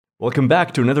Welcome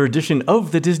back to another edition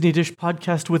of the Disney Dish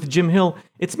Podcast with Jim Hill.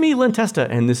 It's me, Len Testa,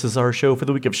 and this is our show for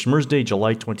the week of Schmersday,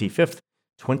 July 25th,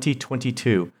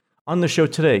 2022. On the show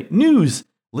today, news,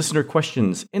 listener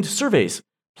questions, and surveys.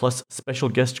 Plus, special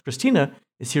guest Christina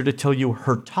is here to tell you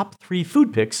her top 3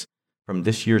 food picks from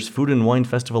this year's Food and Wine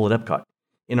Festival at Epcot.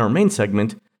 In our main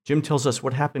segment, Jim tells us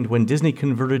what happened when Disney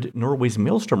converted Norway's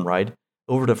Maelstrom ride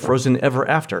over to Frozen Ever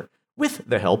After, with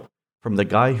the help from the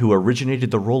guy who originated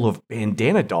the role of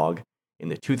Bandana Dog in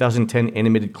the 2010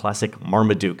 animated classic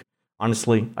Marmaduke.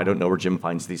 Honestly, I don't know where Jim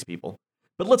finds these people.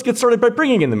 But let's get started by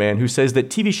bringing in the man who says that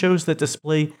TV shows that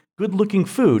display good-looking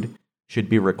food should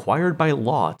be required by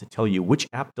law to tell you which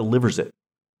app delivers it.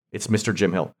 It's Mr.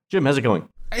 Jim Hill. Jim, how's it going?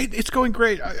 It's going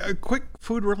great. A quick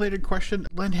food-related question.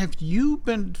 Len, have you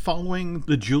been following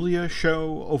the Julia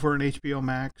show over on HBO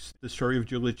Max, The Story of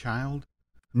Julia Child?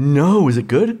 No, is it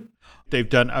good? They've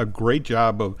done a great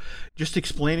job of just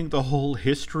explaining the whole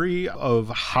history of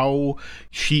how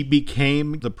she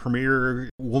became the premier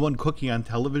woman cooking on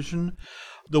television.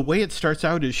 The way it starts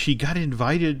out is she got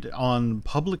invited on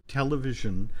public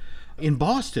television in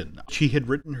Boston. She had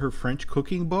written her French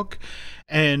cooking book,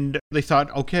 and they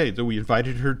thought, okay, so we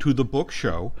invited her to the book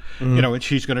show, and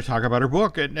she's going to talk about her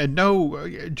book. And no,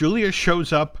 Julia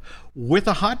shows up with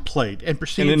a hot plate and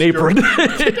proceeds in an apron.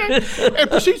 and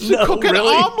proceeds to cook an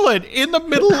omelet in the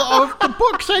middle of the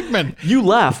book segment. You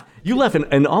laugh.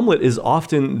 An omelet is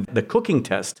often the cooking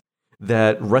test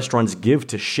that restaurants give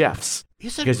to chefs.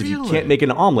 Is it because really? If you can't make an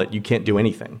omelet, you can't do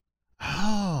anything.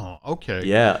 Oh, okay.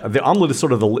 Yeah, the omelet is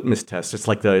sort of the litmus test. It's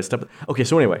like the step. Okay,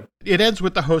 so anyway. It ends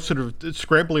with the host sort of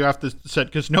scrambling off the set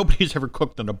because nobody's ever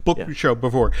cooked on a book show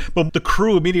before. But the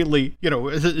crew immediately,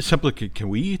 is simply, can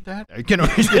we eat that?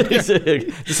 Is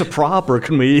this a prop or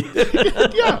can we?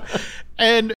 Yeah.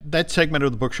 And that segment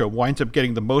of the book show winds up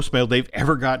getting the most mail they've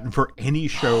ever gotten for any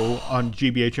show on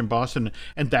GBH in Boston.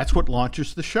 And that's what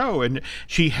launches the show. And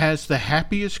she has the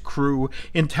happiest crew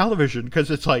in television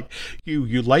because it's like,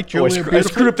 you like Julia. I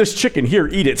screwed up this chicken. Here,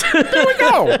 eat it. There we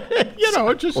go.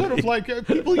 It's just sort of like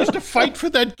people used to fight for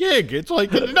that gig. It's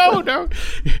like, no,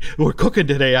 we're cooking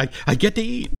today. I get to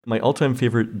eat. My all-time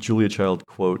favorite Julia Child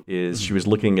quote is she was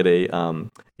looking at a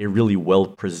really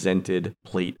well-presented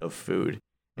plate of food.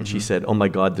 And she said, "Oh my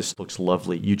God, this looks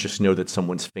lovely. You just know that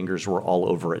someone's fingers were all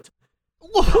over it."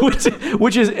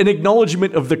 which is an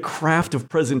acknowledgement of the craft of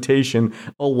presentation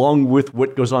along with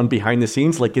what goes on behind the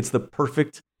scenes. Like it's the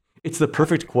perfect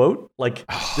quote. Like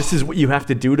this is what you have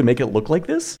to do to make it look like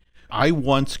this. I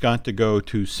once got to go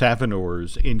to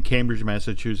Savinore's in Cambridge,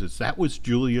 Massachusetts. That was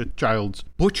Julia Child's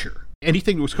butcher.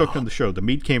 Anything that was cooked on the show, the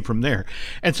meat came from there.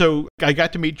 And so I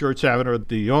got to meet George Savinore,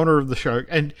 the owner of the show.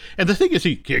 And the thing is,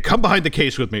 he come behind the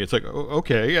case with me. It's like,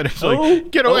 okay. And it's like,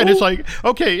 and it's like,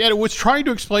 okay. And it was trying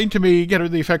to explain to me,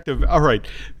 the effect of, all right,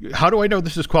 how do I know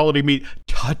this is quality meat?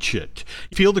 Touch it.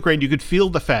 Feel the grain. You could feel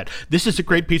the fat. This is a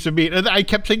great piece of meat. And I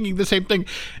kept thinking the same thing.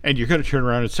 And you're going to turn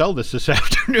around and sell this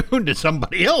afternoon to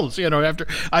somebody else, after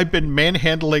I've been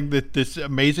manhandling this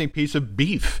amazing piece of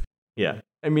beef. Yeah.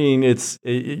 I mean, it's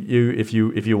if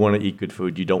you want to eat good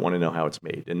food, you don't want to know how it's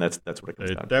made, and that's what it comes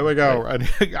down to. There we go.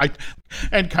 Right?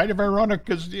 And kind of ironic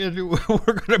because we're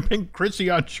going to bring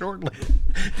Chrissy on shortly.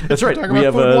 That's right. We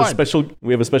have a special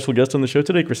guest on the show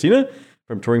today, Christina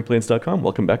from touringplans.com.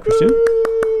 Welcome back, Christina.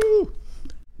 Woo!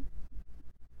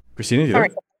 Christina, you there?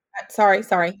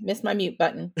 Sorry, missed my mute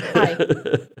button. Hi.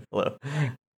 Hello.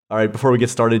 All right. Before we get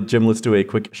started, Jim, let's do a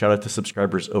quick shout out to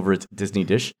subscribers over at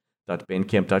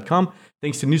DisneyDish.bandcamp.com.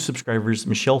 Thanks to new subscribers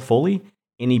Michelle Foley,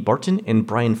 Annie Barton, and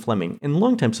Brian Fleming, and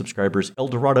longtime subscribers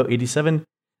Eldorado87,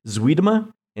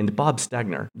 Zwedema, and Bob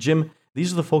Stagner. Jim,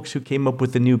 these are the folks who came up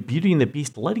with the new Beauty and the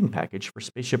Beast lighting package for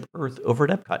Spaceship Earth over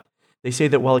at Epcot. They say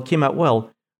that while it came out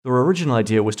well, their original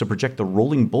idea was to project the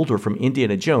rolling boulder from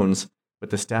Indiana Jones,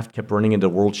 but the staff kept running into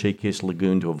World Showcase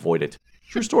Lagoon to avoid it.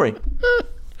 True story.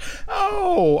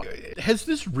 Oh, has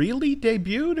this really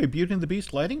debuted, a Beauty and the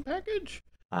Beast lighting package?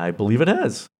 I believe it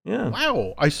has. Yeah.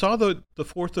 Wow. I saw the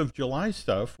 4th of July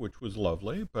stuff, which was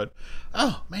lovely, but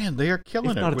oh man, they are killing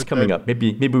it. If not, it's coming up.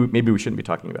 Maybe we shouldn't be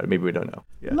talking about it. Maybe we don't know.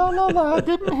 Yeah. No, I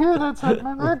didn't hear that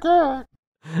segment. Okay.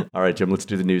 All right, Jim, let's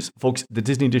do the news. Folks, the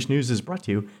Disney Dish News is brought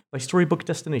to you by Storybook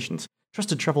Destinations,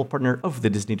 trusted travel partner of the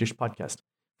Disney Dish podcast.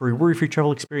 For a worry-free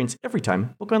travel experience every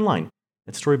time, book online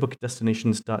at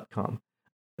storybookdestinations.com.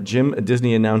 Jim,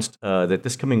 Disney announced that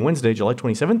this coming Wednesday, July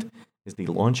 27th, is the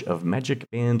launch of Magic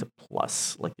Band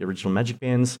Plus. Like the original Magic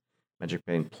Bands, Magic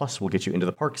Band Plus will get you into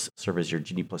the parks, serve as your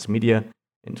Genie Plus media,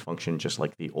 and function just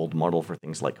like the old model for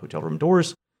things like hotel room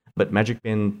doors. But Magic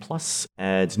Band Plus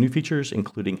adds new features,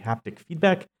 including haptic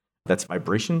feedback, that's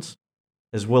vibrations,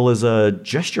 as well as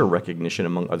gesture recognition,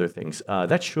 among other things.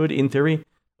 That should, in theory,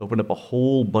 open up a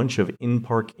whole bunch of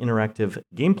in-park interactive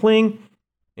game playing.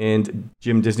 And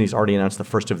Jim, Disney's already announced the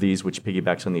first of these, which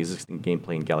piggybacks on the existing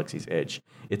gameplay in Galaxy's Edge.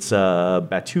 It's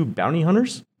Batuu Bounty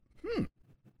Hunters.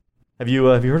 Have you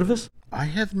heard of this? I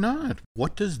have not.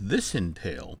 What does this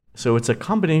entail? So it's a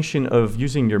combination of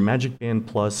using your Magic Band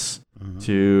Plus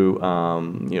to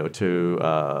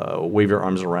wave your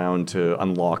arms around to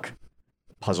unlock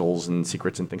puzzles and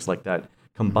secrets and things like that,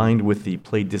 combined with the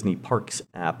Play Disney Parks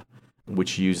app,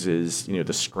 which uses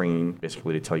the screen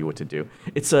basically to tell you what to do.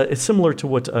 It's similar to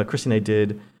what Chrissy and I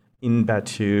did in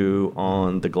Batuu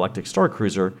on the Galactic Star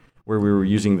Cruiser, where we were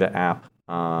using the app,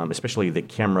 especially the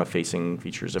camera-facing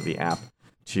features of the app,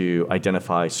 to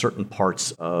identify certain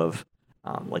parts of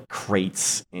like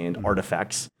crates and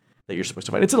artifacts that you're supposed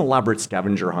to find. It's an elaborate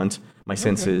scavenger hunt. My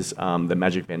sense is the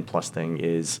Magic Band Plus thing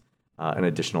is an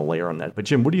additional layer on that. But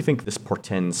Jim, what do you think this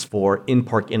portends for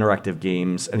in-park interactive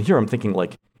games? And here I'm thinking,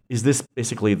 like, is this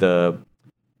basically the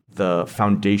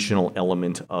foundational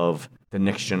element of the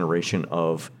next generation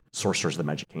of Sorcerers of the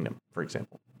Magic Kingdom, for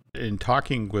example? In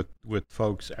talking with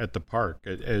folks at the park,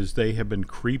 as they have been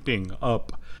creeping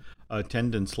up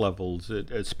attendance levels,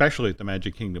 especially at the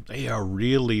Magic Kingdom, they are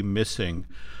really missing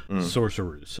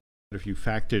sorcerers. If you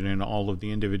factored in all of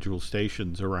the individual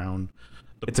stations around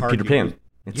the it's park, a Peter Pan.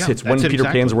 It's one Peter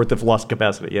Pan's worth of lost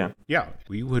capacity, yeah. Yeah,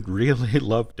 we would really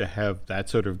love to have that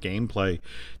sort of gameplay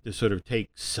to sort of take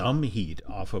some heat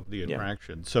off of the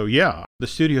attraction. So yeah, the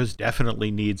studios definitely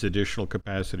needs additional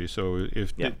capacity. So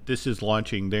if this is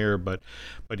launching there, but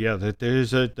yeah, that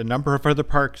there's the number of other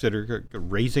parks that are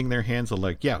raising their hands and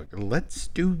like, yeah, let's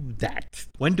do that.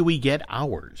 When do we get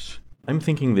ours? I'm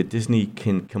thinking that Disney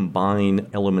can combine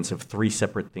elements of 3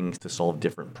 separate things to solve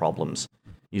different problems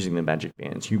using the Magic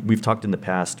Bands. We've talked in the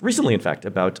past, recently in fact,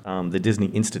 about the Disney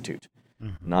Institute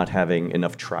not having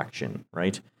enough traction,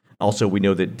 right? Also, we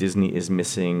know that Disney is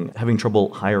having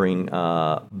trouble hiring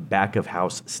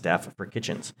back-of-house staff for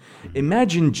kitchens.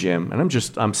 Imagine, Jim, and I'm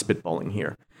spitballing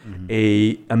here,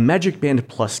 a Magic Band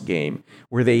Plus game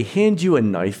where they hand you a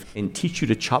knife and teach you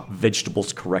to chop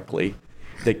vegetables correctly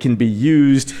that can be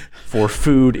used for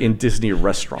food in Disney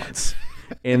restaurants.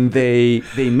 And they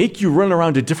make you run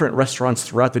around to different restaurants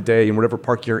throughout the day in whatever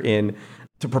park you're in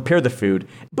to prepare the food,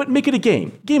 but make it a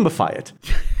game. Gamify it.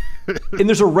 And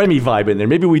there's a Remy vibe in there.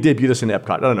 Maybe we debut this in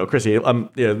Epcot. I don't know. Chrissy,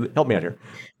 help me out here.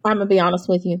 I'm going to be honest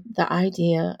with you. The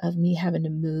idea of me having to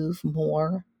move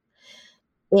more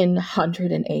in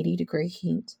 180-degree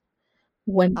heat.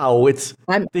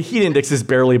 The heat index is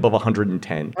barely above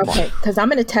 110. Okay, because I'm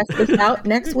going to test this out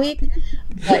next week,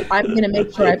 but I'm going to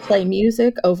make sure I play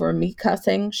music over me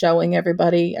cussing, showing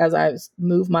everybody as I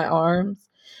move my arms,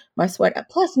 my sweat.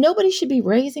 Plus, nobody should be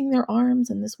raising their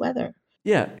arms in this weather.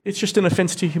 Yeah, it's just an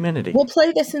offense to humanity. We'll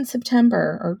play this in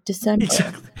September or December.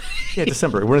 Exactly. Yeah,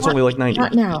 December, when it's only like 90.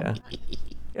 Not now.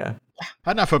 Yeah.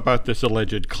 Enough about this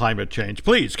alleged climate change.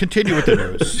 Please continue with the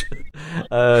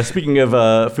news. Speaking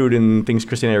of food and things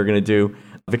Chrissy and I are going to do,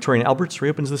 Victoria and Albert's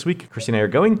reopens this week. Chrissy and I are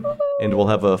going, and we'll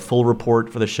have a full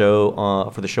report for the show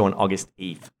on August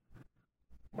 8th.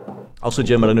 Also,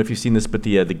 Jim, I don't know if you've seen this, but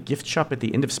the gift shop at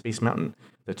the end of Space Mountain,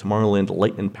 the Tomorrowland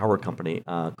Light and Power Company,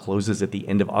 closes at the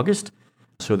end of August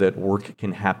so that work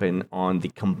can happen on the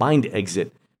combined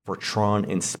exit for Tron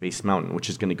and Space Mountain, which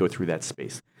is going to go through that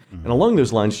space. And along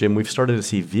those lines, Jim, we've started to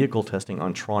see vehicle testing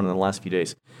on Tron in the last few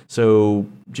days. So,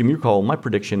 Jim, you recall my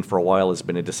prediction for a while has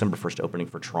been a December 1st opening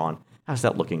for Tron. How's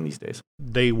that looking these days?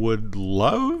 They would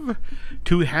love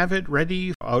to have it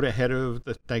ready out ahead of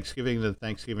the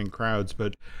Thanksgiving crowds.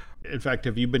 But in fact,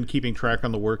 have you been keeping track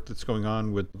on the work that's going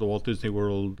on with the Walt Disney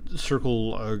World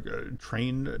Circle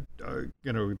train?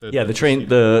 The train.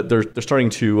 They're starting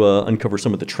to uncover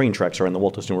some of the train tracks around the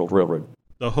Walt Disney World Railroad.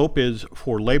 The hope is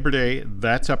for Labor Day,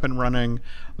 that's up and running.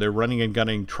 They're running and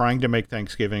gunning, trying to make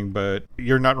Thanksgiving, but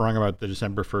you're not wrong about the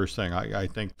December 1st thing. I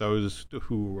think those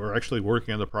who are actually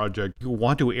working on the project who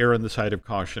want to err on the side of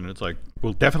caution. It's like,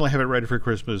 we'll definitely have it ready for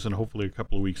Christmas and hopefully a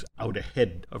couple of weeks out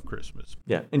ahead of Christmas.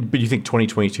 Yeah, but you think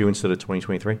 2022 instead of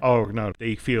 2023? Oh, no.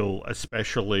 They feel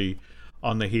especially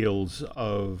on the heels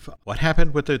of what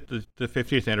happened with the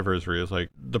 50th anniversary. Is like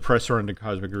the press surrounding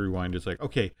Cosmic Rewind is like,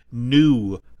 okay,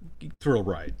 new thrill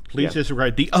ride. Please just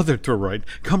ride the other thrill ride.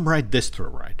 Come ride this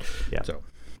thrill ride. Yeah. So,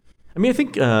 I mean, I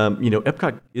think,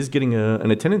 Epcot is getting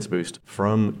an attendance boost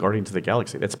from Guardians of the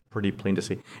Galaxy. That's pretty plain to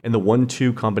see. And the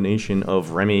 1-2 combination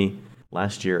of Remy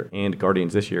last year and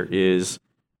Guardians this year is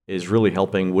really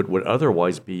helping what would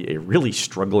otherwise be a really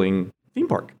struggling theme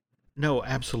park. No,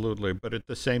 absolutely. But at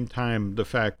the same time, the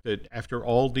fact that after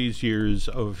all these years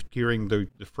of hearing the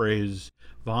phrase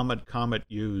vomit comet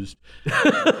used,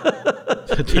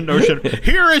 the notion,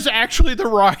 here is actually the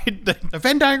ride, the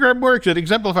Venn diagram works, it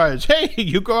exemplifies, hey,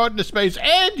 you go out into space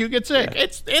and you get sick. Yeah.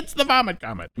 It's the vomit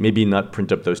comet. Maybe not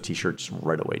print up those t-shirts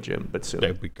right away, Jim, but soon.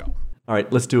 There we go. All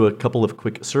right, let's do a couple of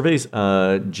quick surveys.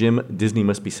 Jim, Disney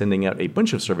must be sending out a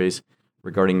bunch of surveys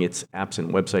regarding its apps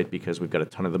and website because we've got a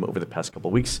ton of them over the past couple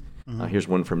of weeks. Mm-hmm. Here's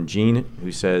one from Gene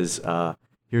who says,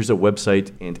 here's a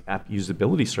website and app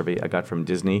usability survey I got from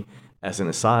Disney. As an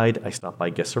aside, I stopped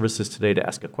by guest services today to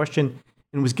ask a question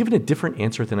and was given a different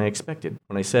answer than I expected.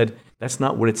 When I said, that's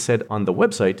not what it said on the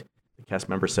website, the cast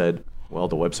member said, well,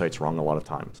 the website's wrong a lot of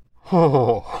times.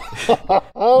 But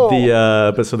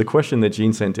so the question that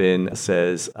Gene sent in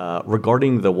says,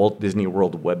 regarding the Walt Disney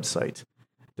World website,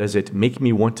 does it make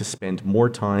me want to spend more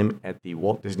time at the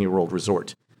Walt Disney World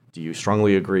Resort? Do you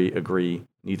strongly agree,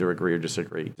 neither agree or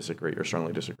disagree, or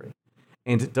strongly disagree?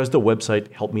 And does the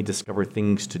website help me discover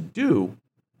things to do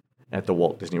at the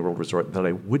Walt Disney World Resort that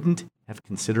I wouldn't have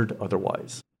considered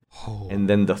otherwise? And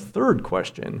then the third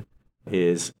question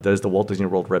is, does the Walt Disney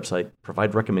World website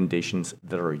provide recommendations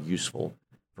that are useful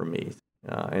for me?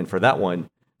 And for that one,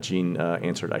 Gene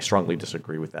answered, I strongly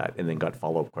disagree with that, and then got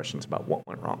follow-up questions about what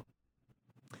went wrong.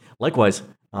 Likewise,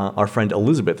 our friend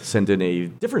Elizabeth sent in a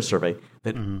different survey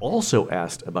that also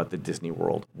asked about the Disney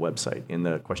World website. And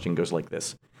the question goes like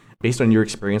this. Based on your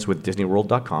experience with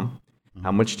DisneyWorld.com,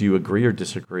 how much do you agree or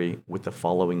disagree with the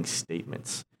following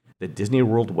statements? The Disney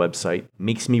World website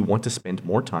makes me want to spend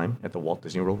more time at the Walt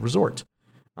Disney World Resort.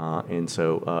 And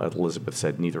so Elizabeth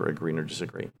said neither agree nor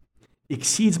disagree.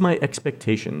 Exceeds my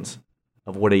expectations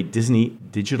of what a Disney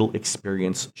digital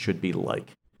experience should be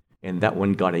like. And that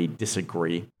one got a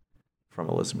disagree from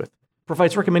Elizabeth.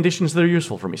 Provides recommendations that are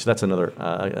useful for me. So that's another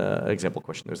example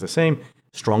question. There's the same.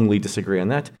 Strongly disagree on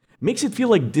that. Makes it feel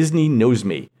like Disney knows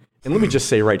me. And let me just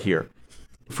say right here,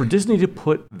 for Disney to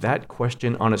put that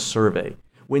question on a survey,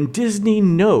 when Disney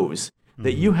knows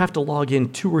that you have to log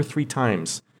in 2 or 3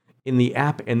 times in the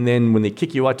app, and then when they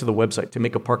kick you out to the website to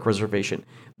make a park reservation,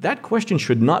 that question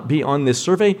should not be on this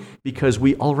survey because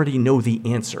we already know the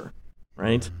answer,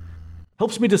 right?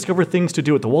 Helps me discover things to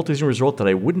do at the Walt Disney Resort that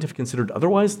I wouldn't have considered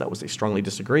otherwise. That was a strongly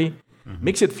disagree.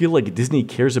 Makes it feel like Disney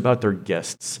cares about their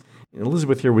guests. And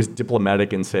Elizabeth here was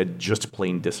diplomatic and said just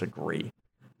plain disagree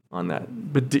on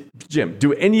that. But Jim,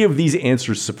 do any of these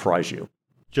answers surprise you?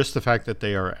 Just the fact that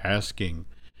they are asking,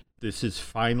 this is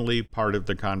finally part of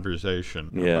the conversation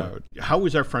about how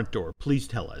is our front door? Please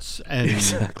tell us. And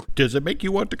does it make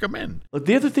you want to come in?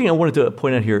 The other thing I wanted to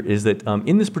point out here is that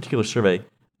in this particular survey,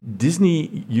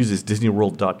 Disney uses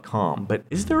DisneyWorld.com, but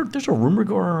there's a rumor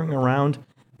going around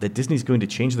that Disney's going to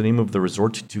change the name of the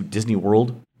resort to Disney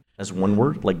World as one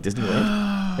word, like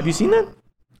Disneyland? Have you seen that?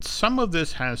 Some of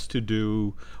this has to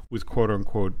do with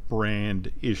quote-unquote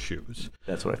brand issues.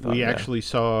 That's what I thought. We actually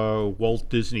saw Walt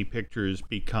Disney Pictures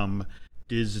become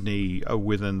Disney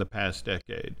within the past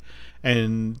decade.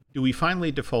 And do we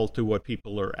finally default to what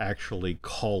people are actually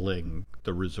calling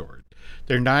the resort?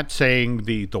 They're not saying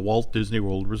the Walt Disney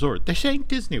World Resort. They're saying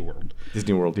Disney World.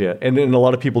 Disney World, yeah. And a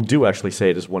lot of people do actually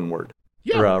say it as one word.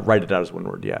 Yeah. Or write it out as one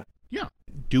word, yeah. Yeah.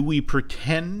 Do we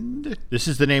pretend this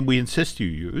is the name we insist you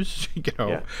use?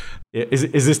 Yeah.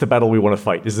 Is this the battle we want to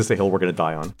fight? Is this the hill we're going to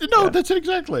die on? No, that's it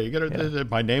exactly.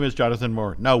 My name is Jonathan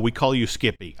Moore. No, we call you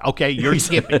Skippy. Okay, you're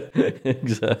Skippy.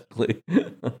 Exactly.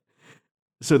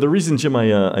 So the reason, Jim,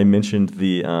 I mentioned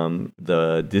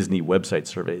the Disney website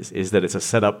surveys is that it's a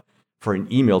setup for an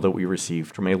email that we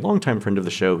received from a longtime friend of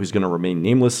the show who's going to remain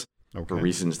nameless for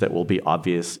reasons that will be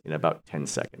obvious in about 10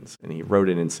 seconds. And he wrote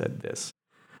in and said this.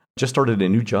 Just started a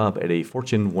new job at a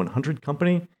Fortune 100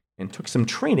 company and took some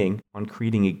training on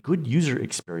creating a good user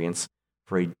experience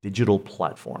for a digital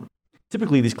platform.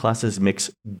 Typically, these classes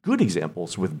mix good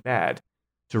examples with bad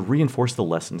to reinforce the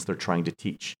lessons they're trying to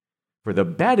teach. For the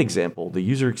bad example, the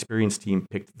user experience team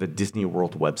picked the Disney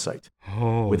World website.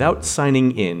 Without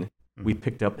signing in, we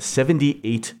picked up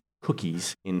 78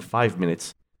 cookies in 5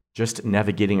 minutes just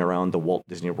navigating around the Walt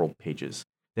Disney World pages.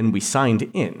 Then we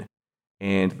signed in.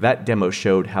 And that demo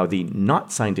showed how the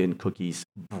not signed in cookies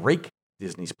break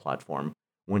Disney's platform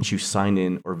once you sign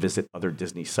in or visit other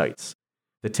Disney sites.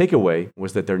 The takeaway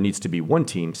was that there needs to be one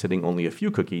team setting only a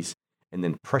few cookies and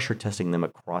then pressure testing them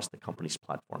across the company's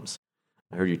platforms.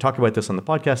 I heard you talk about this on the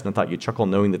podcast and I thought you'd chuckle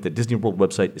knowing that the Disney World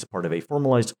website is part of a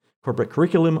formalized corporate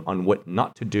curriculum on what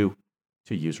not to do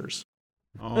to users.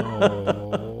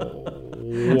 Wow.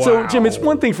 So, Jim, it's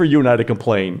one thing for you and I to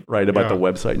complain, right, about the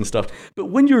website and stuff. But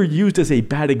when you're used as a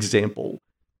bad example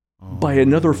by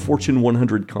another Fortune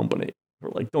 100 company, Or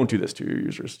like, don't do this to your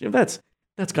users. That's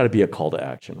got to be a call to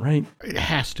action, right? It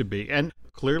has to be. And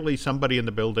clearly somebody in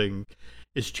the building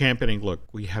is championing, look,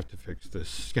 we have to fix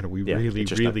this. We really,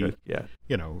 it's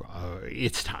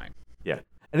time. Yeah.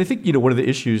 And I think, one of the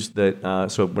issues that,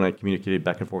 so when I communicated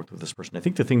back and forth with this person, I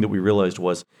think the thing that we realized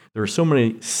was there are so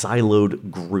many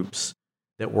siloed groups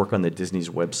that work on the Disney's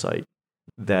website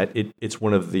that it's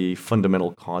one of the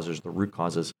fundamental causes, the root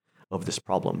causes of this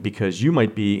problem. Because you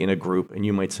might be in a group and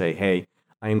you might say, hey,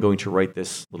 I am going to write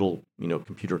this little,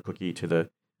 computer cookie to the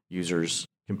user's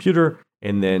computer,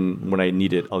 and then when I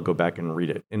need it, I'll go back and read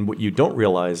it. And what you don't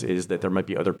realize is that there might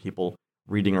be other people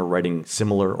reading or writing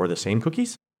similar or the same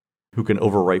cookies who can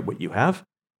overwrite what you have,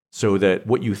 so that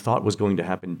what you thought was going to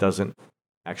happen doesn't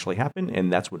actually happen,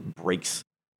 and that's what breaks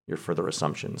your further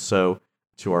assumptions. So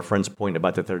to our friend's point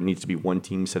about that there needs to be one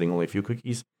team setting only a few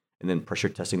cookies and then pressure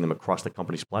testing them across the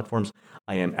company's platforms,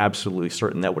 I am absolutely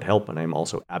certain that would help, and I'm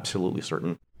also absolutely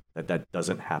certain that that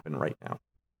doesn't happen right now.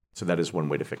 So that is one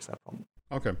way to fix that problem.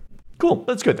 Okay. Cool.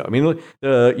 That's good, though. I mean,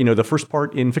 the first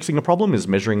part in fixing a problem is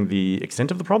measuring the extent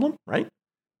of the problem, right?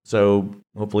 So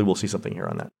hopefully we'll see something here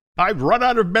on that. I've run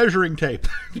out of measuring tape.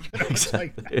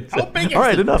 Exactly. How big is all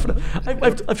right, it? enough.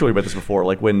 I've told you about this before,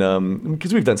 like when,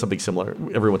 because we've done something similar.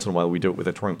 Every once in a while we do it with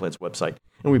a touring plans website,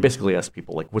 and we basically ask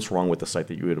people, like, what's wrong with the site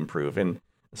that you would improve? And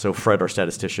so Fred, our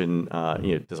statistician,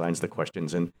 designs the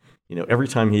questions, and every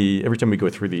time we go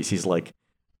through these, he's like,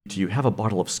 do you have a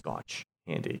bottle of scotch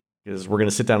handy? Because we're going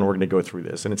to sit down and we're going to go through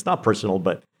this, and it's not personal,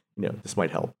 but this might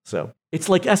help. So it's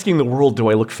like asking the world, do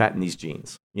I look fat in these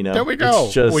jeans? There we go.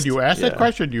 When you ask that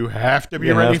question, you have to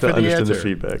be ready for the answer. The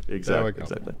feedback.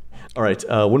 Exactly. All right.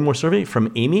 One more survey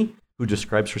from Amy, who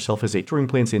describes herself as a touring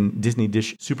plans in Disney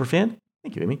Dish superfan.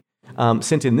 Thank you, Amy.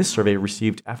 Sent in this survey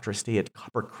received after a stay at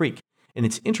Copper Creek. And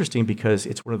it's interesting because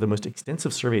it's one of the most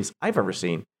extensive surveys I've ever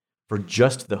seen for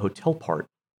just the hotel part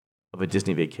of a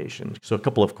Disney vacation. So a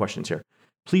couple of questions here.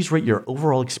 Please rate your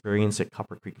overall experience at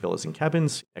Copper Creek Villas and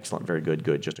Cabins. Excellent, very good,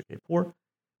 good, just okay, poor.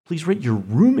 Please rate your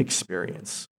room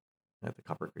experience at the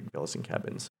Copper Creek Villas and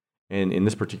Cabins. And in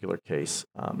this particular case,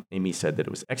 Amy said that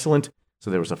it was excellent. So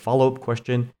there was a follow-up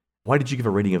question. Why did you give a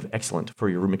rating of excellent for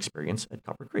your room experience at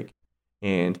Copper Creek?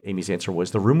 And Amy's answer was,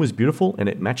 the room was beautiful and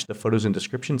it matched the photos and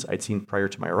descriptions I'd seen prior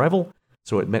to my arrival.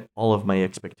 So it met all of my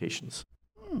expectations.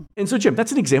 And so, Jim,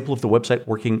 that's an example of the website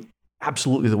working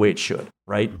absolutely the way it should,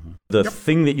 right? Mm-hmm. The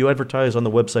thing that you advertise on the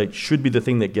website should be the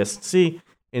thing that guests see.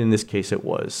 And in this case, it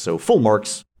was. So full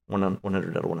marks,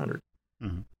 100 out of 100.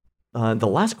 Mm-hmm. The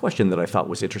last question that I thought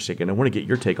was interesting, and I want to get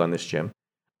your take on this, Jim.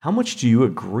 How much do you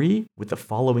agree with the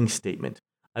following statement?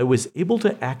 I was able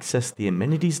to access the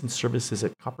amenities and services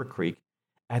at Copper Creek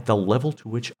at the level to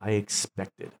which I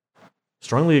expected.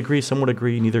 Strongly agree, somewhat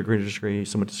agree, neither agree, disagree,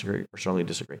 somewhat disagree, or strongly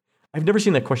disagree. I've never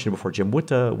seen that question before, Jim. What's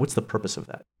the purpose of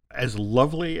that? As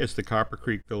lovely as the Copper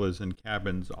Creek Villas and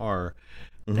Cabins are,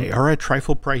 they are a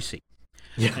trifle pricey.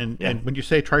 Yeah, and when you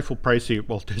say trifle pricey,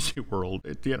 Walt Disney World,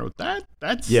 that's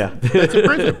a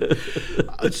prism.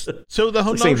 So the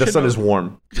whole notion saying the sun is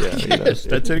warm. Yeah, yes,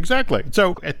 that's it exactly.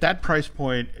 So at that price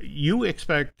point, you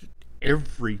expect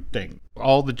everything.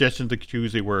 All the Jets and the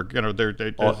Jacuzzi work.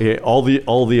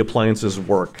 All the appliances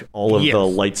work. All of the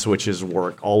light switches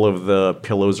work. All of the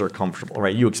pillows are comfortable.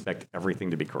 Right? You expect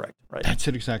everything to be correct. Right? That's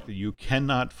it exactly. You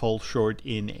cannot fall short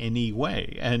in any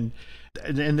way. And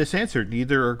this answer,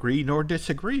 neither agree nor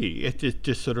disagree. It's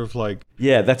just sort of like...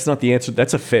 Yeah, that's not the answer.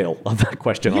 That's a fail on that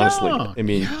question, honestly. I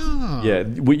mean,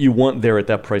 what you want there at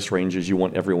that price range is you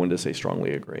want everyone to say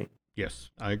strongly agree. Yes,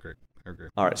 I agree.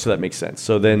 All right, so that makes sense.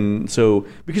 So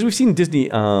because we've seen Disney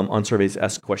on surveys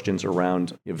ask questions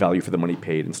around value for the money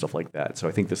paid and stuff like that. So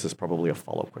I think this is probably a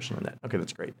follow-up question on that. Okay,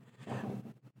 that's great.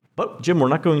 But Jim, we're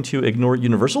not going to ignore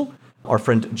Universal. Our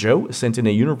friend Joe sent in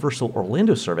a Universal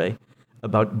Orlando survey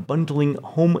about bundling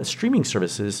home streaming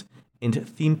services into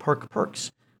theme park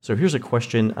perks. So here's a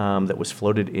question that was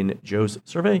floated in Joe's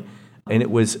survey, and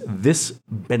it was this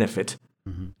benefit.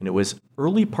 Mm-hmm. And it was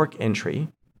early park entry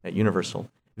at Universal,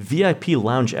 VIP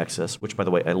lounge access, which, by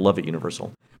the way, I love at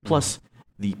Universal, plus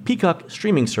the Peacock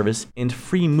streaming service and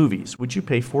free movies. Would you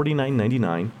pay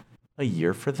 $49.99 a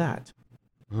year for that?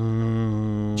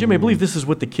 Jim, I believe this is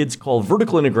what the kids call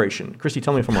vertical integration. Christy,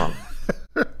 tell me if I'm wrong.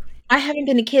 I haven't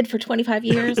been a kid for 25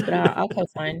 years, but I'll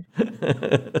co-sign.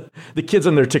 The kids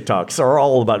on their TikToks are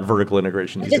all about vertical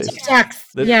integration these days. The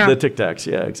TikToks. The Tic Tacs,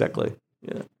 yeah, exactly.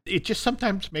 Yeah. It just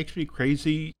sometimes makes me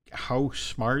crazy how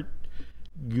smart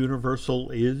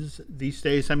Universal is these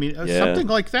days. I mean, something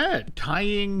like that,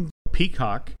 tying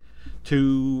Peacock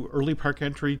to early park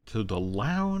entry, to the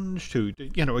lounge, to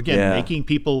again, making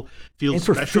people feel and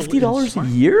for special. $50 a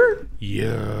year?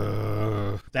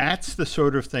 Yeah. That's the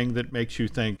sort of thing that makes you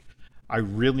think, I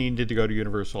really needed to go to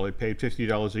Universal. I paid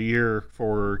 $50 a year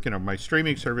for, my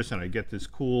streaming service, and I get this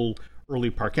cool early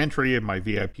park entry in my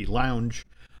VIP lounge.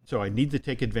 So I need to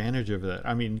take advantage of that.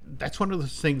 I mean, that's one of the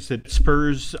things that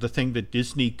spurs the thing that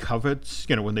Disney covets.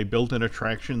 When they build an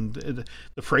attraction,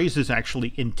 the phrase is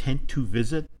actually intent to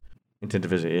visit. Intent to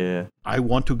visit, yeah. I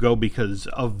want to go because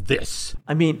of this.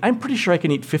 I mean, I'm pretty sure I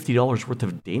can eat $50 worth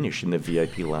of Danish in the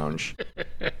VIP lounge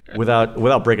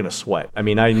without breaking a sweat. I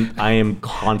mean, I am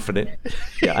confident.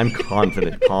 Yeah, I'm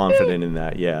confident in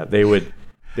that. Yeah, they would.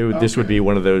 This would be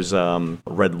one of those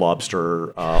Red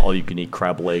Lobster, all-you-can-eat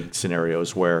crab leg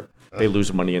scenarios where they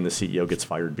lose money and the CEO gets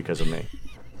fired because of me.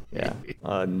 Yeah,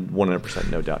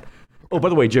 100%, no doubt. Oh, by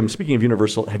the way, Jim, speaking of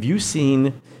Universal, have you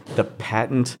seen the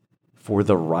patent for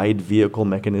the ride vehicle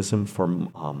mechanism for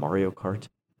Mario Kart?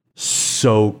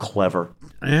 So clever.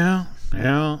 Yeah.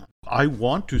 I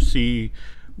want to see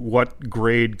what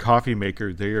grade coffee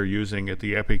maker they are using at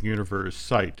the Epic Universe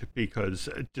site, because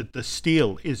the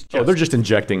steel is just... Oh, they're just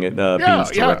injecting it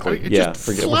beans directly.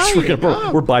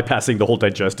 We're bypassing the whole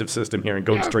digestive system here and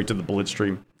going straight to the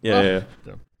bloodstream. Yeah.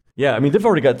 I mean, they've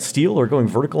already got steel or going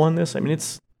vertical on this. I mean,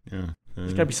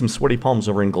 there's got to be some sweaty palms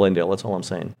over in Glendale. That's all I'm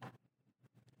saying.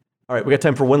 All right, we got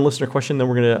time for one listener question, then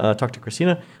we're going to talk to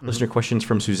Christina. Mm-hmm. Listener questions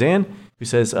from Suzanne, who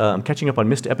says, I'm catching up on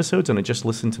missed episodes, and I just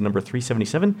listened to number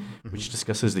 377, which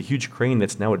discusses the huge crane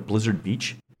that's now at Blizzard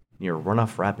Beach near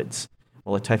Runoff Rapids.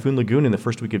 While at Typhoon Lagoon in the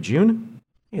first week of June,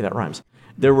 hey, that rhymes,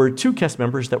 there were 2 cast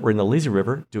members that were in the lazy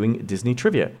river doing Disney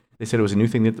trivia. They said it was a new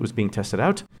thing that was being tested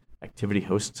out, activity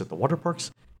hosts at the water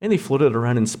parks, and they floated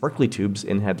around in sparkly tubes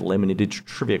and had laminated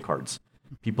trivia cards.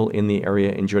 People in the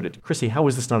area enjoyed it. Chrissy, how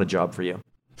is this not a job for you?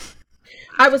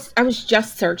 I was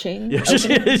just searching. Yeah, just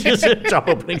job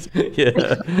openings. Yeah.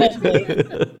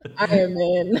 I am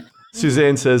in.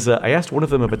 Suzanne says, I asked one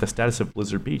of them about the status of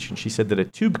Blizzard Beach, and she said that a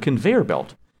tube conveyor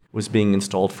belt was being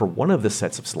installed for one of the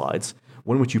sets of slides,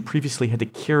 one which you previously had to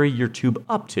carry your tube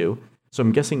up to, so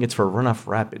I'm guessing it's for Runoff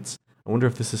Rapids. I wonder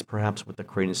if this is perhaps what the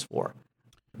crane is for.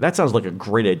 That sounds like a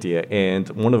great idea, and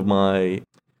one of my,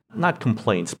 not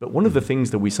complaints, but one of the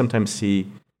things that we sometimes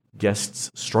see guests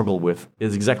struggle with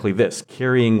is exactly this,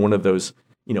 carrying one of those,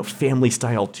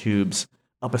 family-style tubes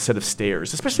up a set of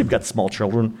stairs, especially if you've got small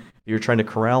children that you're trying to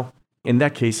corral. In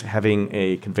that case, having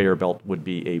a conveyor belt would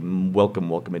be a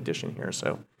welcome addition here.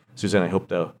 So, Suzanne, I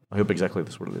hope exactly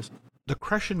that's what it is. The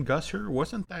Crush and Gusher,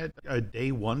 wasn't that a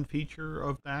day one feature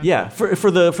of that? Yeah,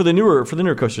 for the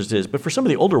newer coasters it is, but for some of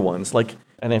the older ones, like,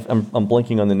 and I'm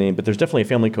blanking on the name, but there's definitely a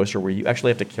family coaster where you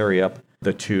actually have to carry up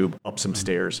the tube up some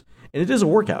stairs, and it is a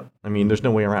workout. I mean, there's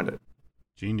no way around it.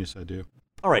 Genius idea.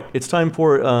 All right, it's time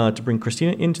to bring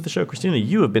Christina into the show. Christina,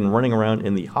 you have been running around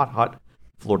in the hot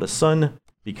Florida sun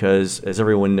because, as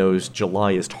everyone knows,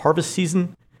 July is harvest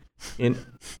season in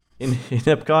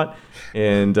Epcot,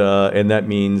 and that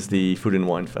means the Food and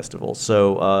Wine Festival.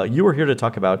 So you are here to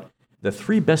talk about the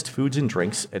 3 best foods and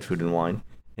drinks at Food and Wine,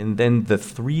 and then the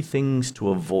 3 things to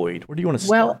avoid. Where do you want to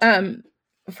start? Well,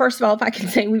 first of all, if I can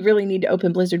say, we really need to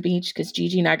open Blizzard Beach because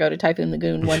Gigi and I go to Typhoon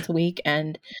Lagoon once a week,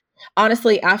 and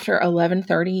honestly, after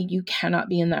 11:30, you cannot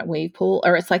be in that wave pool,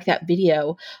 or it's like that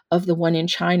video of the one in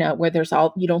China where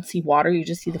you don't see water, you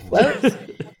just see the floats.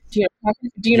 Do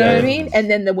you know what I mean? And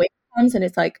then the wave comes, and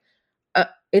it's like,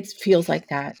 it feels like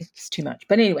that. It's too much.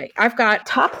 But anyway, I've got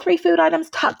top 3 food items,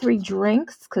 top 3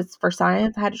 drinks, because for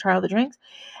science, I had to try all the drinks.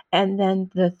 And then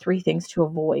the 3 things to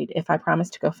avoid. If I promise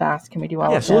to go fast, can we do all of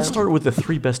them? Yeah, so let's start with the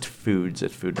 3 best foods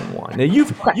at Food and Wine. Now,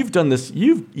 you've done this.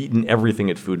 You've eaten everything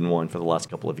at Food and Wine for the last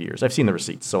couple of years. I've seen the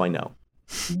receipts, so I know.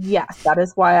 Yes, that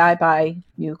is why I buy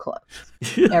new clothes.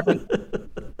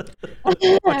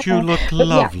 But you look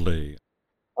lovely.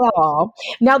 Oh,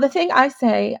 now the thing I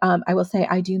will say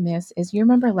I do miss is, you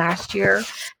remember last year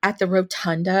at the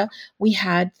Rotunda, we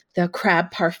had the crab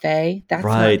parfait. That's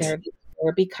right. Not there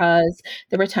anymore because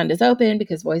the Rotunda's open,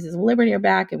 because Voices of Liberty are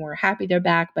back, and we're happy they're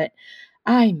back. But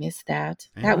I miss that.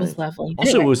 Yeah. That was lovely.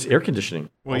 Also, anyway. It was air conditioning.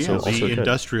 Well, the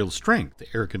industrial strength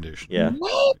air conditioning. Yeah.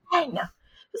 Man,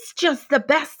 it's just the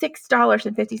best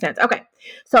 $6.50. Okay,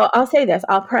 so I'll say this.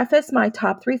 I'll preface my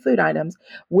top 3 food items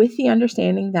with the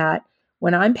understanding that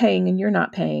when I'm paying and you're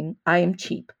not paying, I am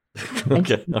cheap.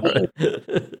 Okay, all right.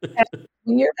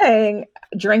 When you're paying,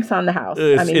 drinks on the house.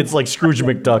 It's like Scrooge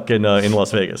McDuck in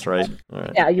Las Vegas, right? All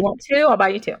right. Yeah, you want 2? I'll buy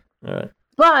you 2. All right.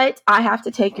 But I have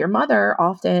to take your mother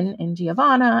often and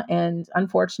Giovanna, and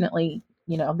unfortunately,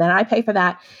 then I pay for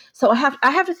that. So I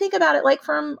have to think about it like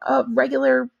from a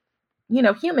regular,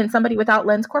 human, somebody without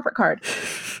Len's corporate card.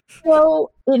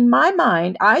 So in my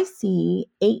mind, I see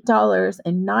 $8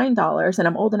 and $9, and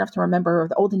I'm old enough to remember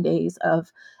the olden days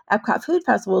of Epcot food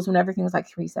festivals when everything was like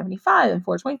 $3.75 and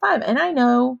 $4.25. And I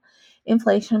know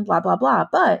inflation, blah, blah, blah,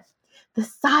 but the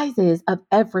sizes of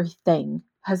everything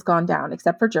has gone down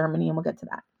except for Germany, and we'll get to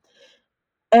that.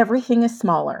 Everything is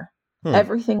smaller.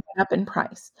 Everything went up in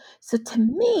price. So to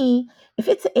me, if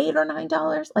it's $8 or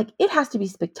 $9, like it has to be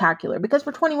spectacular, because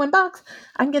for $21,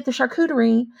 I can get the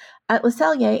charcuterie at Le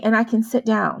Cellier and I can sit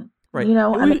down. Right.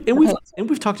 And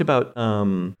we've talked about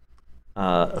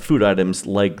food items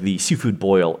like the seafood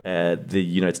boil at the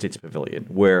United States Pavilion,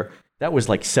 where that was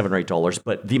like $7 or $8,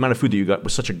 but the amount of food that you got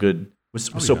was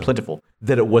so plentiful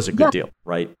that it was a good deal,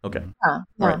 right? Okay. Yeah.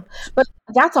 Right. But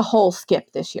that's a whole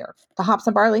skip this year. The hops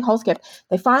and barley whole skip.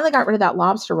 They finally got rid of that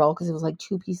lobster roll because it was like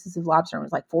 2 pieces of lobster and it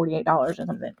was like $48 or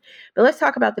something. But let's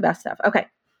talk about the best stuff. Okay.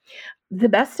 The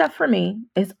best stuff for me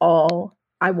is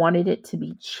I wanted it to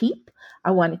be cheap.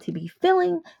 I wanted it to be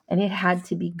filling, and it had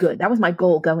to be good. That was my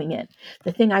goal going in.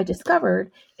 The thing I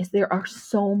discovered is there are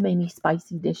so many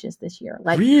spicy dishes this year.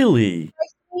 Like, really?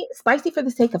 Spicy for the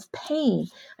sake of pain.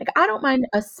 Like, I don't mind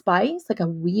a spice, like a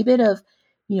wee bit of,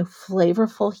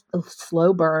 flavorful,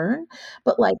 slow burn,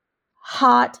 but like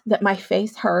hot that my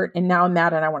face hurt and now I'm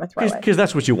mad and I want to throw it. Because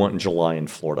that's what you want in July in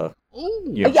Florida.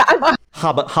 Yeah,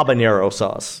 habanero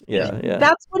sauce. Yeah.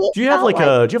 That's what it do you have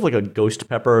like a ghost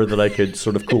pepper that I could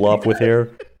sort of cool off with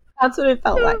here? That's what it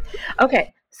felt like.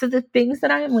 Okay, so the things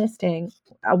that I am listing,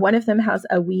 one of them has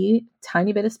a wee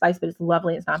tiny bit of spice, but it's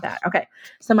lovely. It's not bad. Okay,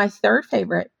 so my third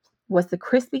favorite was the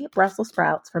crispy Brussels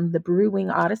sprouts from the Brew Wing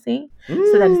Odyssey.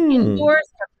 So that is indoors,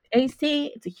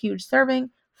 AC. It's a huge serving,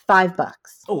 $5.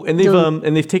 Oh, and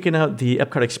they've taken out the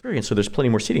Epcot experience, so there's plenty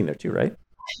more seating there too, right?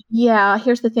 Yeah,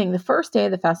 here's the thing. The first day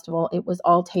of the festival, it was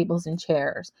all tables and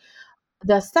chairs.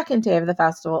 The second day of the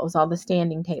festival, it was all the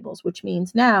standing tables, which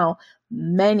means now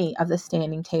many of the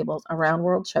standing tables around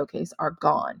World Showcase are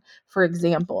gone. For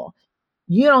example,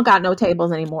 you don't got no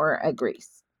tables anymore at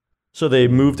Greece. So they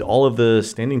moved all of the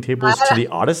standing tables to the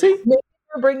Odyssey? Maybe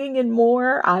we're bringing in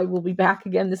more. I will be back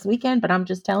again this weekend, but I'm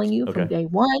just telling you, from day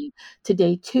 1 to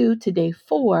day 2 to day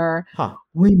 4,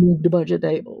 we moved a bunch of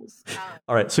tables.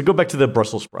 All right, so go back to the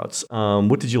Brussels sprouts.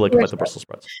 What did you like about the Brussels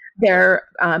sprouts? They're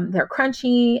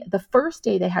crunchy. The first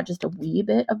day they had just a wee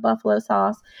bit of buffalo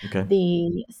sauce. Okay.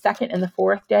 The second and the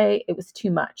fourth day, it was too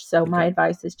much. So my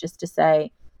advice is just to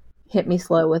say, hit me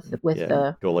slow with the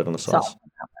go light on the sauce.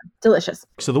 Delicious.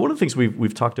 So one of the things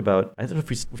we've talked about, I don't know if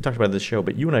we've talked about it this show,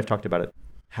 but you and I have talked about it,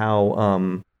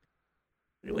 how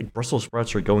like Brussels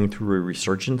sprouts are going through a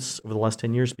resurgence over the last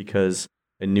 10 years because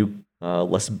a new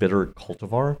less bitter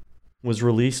cultivar was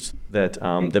released that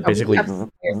basically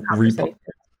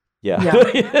Yes,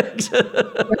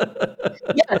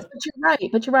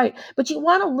 but you're right. But you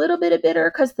want a little bit of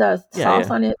bitter because the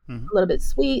sauce on it is a little bit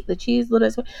sweet, the cheese a little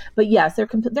bit sweet. But yes,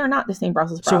 they're not the same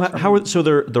Brussels sprouts. So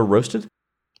they're roasted?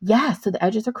 Yeah, so the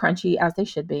edges are crunchy as they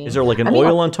should be. Is there like an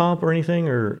oil on top or anything,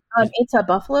 or it's a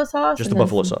buffalo sauce? Just a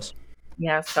buffalo sauce.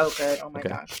 Yeah, so good. Oh my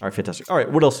gosh. All right, fantastic. All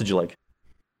right, what else did you like?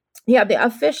 Yeah, the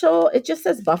official, it just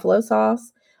says buffalo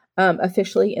sauce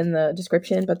officially in the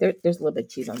description, but there's a little bit of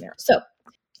cheese on there. So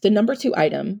the number 2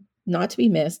 item, not to be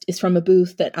missed, is from a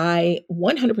booth that I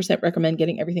 100% recommend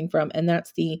getting everything from, and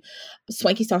that's the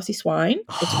Swanky Saucy Swine.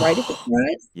 It's right at the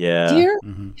front. Yeah. Dear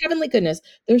heavenly goodness,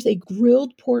 there's a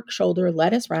grilled pork shoulder,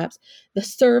 lettuce wraps. The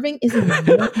serving is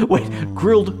Wait,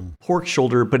 grilled pork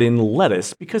shoulder, but in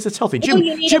lettuce because it's healthy. Jim,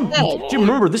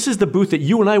 remember, this is the booth that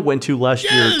you and I went to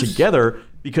last year together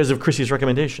because of Chrissy's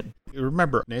recommendation.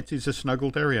 Remember, Nancy's a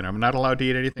snuggletarian. I'm not allowed to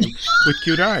eat anything with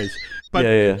cute eyes.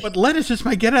 But but lettuce is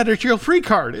my get out of jail free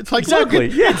card. It's like, exactly.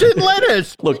 Look, it's in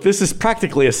lettuce. Look, this is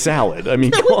practically a salad. I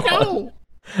mean, come on.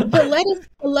 The lettuce,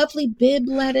 the lovely bib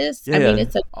lettuce. I mean,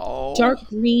 it's a dark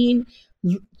green.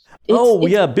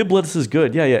 Bib lettuce is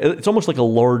good. Yeah. It's almost like a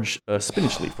large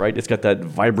spinach leaf, right? It's got that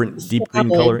vibrant, deep green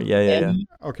color. Yeah.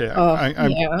 Okay,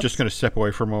 I'm just going to step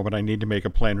away for a moment. I need to make a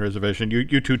plane reservation.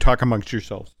 You two talk amongst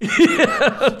yourselves.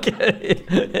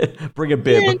 Okay. Bring a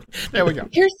bib. And there we go.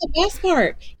 Here's the best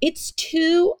part. It's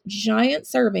 2 giant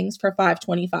servings for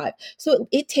 $5.25. So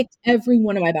it ticks every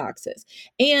one of my boxes.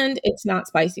 And it's not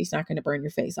spicy. It's not going to burn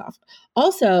your face off.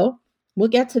 Also, we'll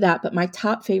get to that, but my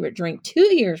top favorite drink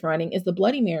 2 years running is the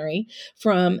Bloody Mary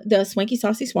from the Swanky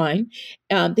Saucy Swine.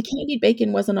 The candied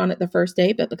bacon wasn't on it the first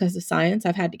day, but because of science,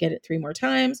 I've had to get it 3 more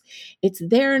times. It's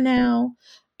there now.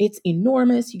 It's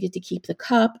enormous. You get to keep the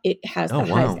cup. It has the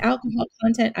highest alcohol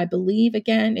content, I believe.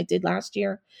 Again, it did last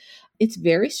year. It's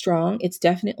very strong. It's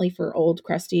definitely for old,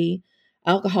 crusty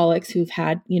alcoholics who've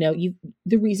had,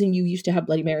 the reason you used to have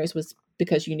Bloody Marys was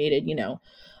because you needed,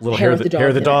 Little hair of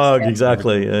the dog.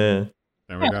 Exactly. Yeah.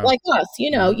 There we go. Like us,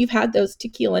 you've had those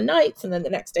tequila nights, and then the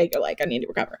next day you're like, I need to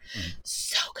recover.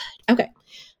 So good. Okay.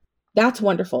 That's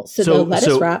wonderful. So the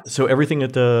lettuce wrap. So everything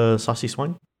at the Saucy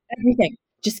Swine? Everything.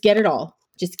 Just get it all.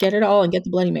 Just get it all and get the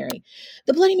Bloody Mary.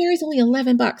 The Bloody Mary is only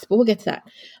 $11, but we'll get to that.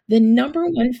 The number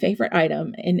one favorite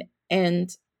item,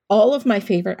 and all of my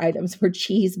favorite items were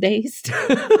cheese-based.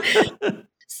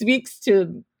 Speaks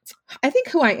to, I think,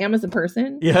 who I am as a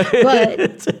person. Yeah.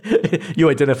 But you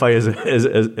identify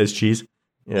as cheese.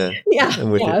 Yeah. Yeah,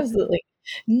 absolutely.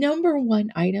 Number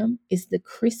one item is the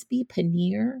crispy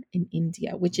paneer in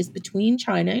India, which is between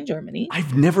China and Germany.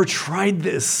 I've never tried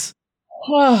this.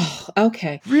 Oh,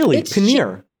 okay. Really? It's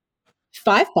paneer?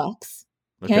 $5.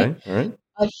 Okay. All right.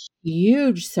 A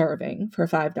huge serving for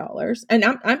 $5. And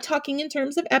I'm talking in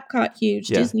terms of Epcot huge,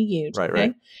 Disney huge. Right, okay?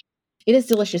 right. It is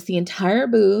delicious. The entire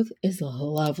booth is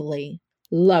lovely.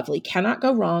 Lovely. Cannot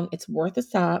go wrong. It's worth a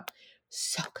stop.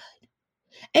 So good.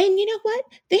 And you know what?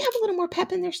 They have a little more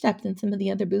pep in their step than some of the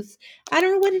other booths. I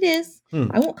don't know what it is.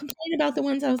 I won't complain about the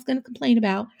ones I was going to complain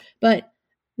about, but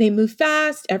they move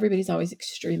fast. Everybody's always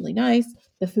extremely nice.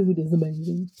 The food is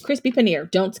amazing. Crispy paneer.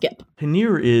 Don't skip.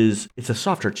 Paneer it's a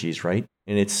softer cheese, right?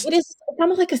 And It is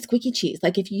almost like a squeaky cheese.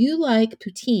 Like if you like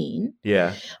poutine,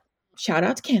 shout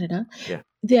out to Canada,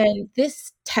 then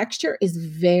this texture is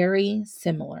very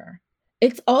similar.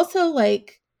 It's also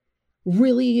like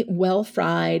really well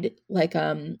fried, like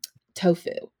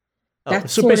tofu.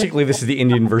 So basically this is the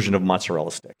Indian version of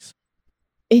mozzarella sticks.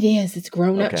 It is. It's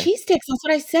grown up cheese sticks. That's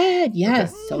what I said.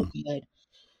 Yes. Okay. So good.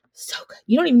 So good.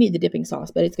 You don't even need the dipping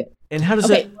sauce, but it's good. And how does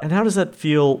that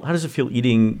feel? How does it feel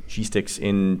eating cheese sticks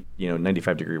in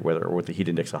 95-degree weather or with the heat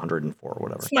index 104 or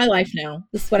whatever? It's my life now.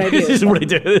 This is what I do. This is what I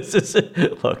do.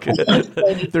 Look,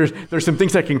 there's some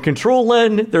things I can control,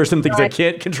 Len. There are some things I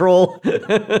can't control. I got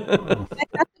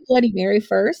the Bloody Mary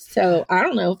first, so I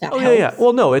don't know if that helps. Yeah.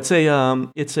 Well, no, it's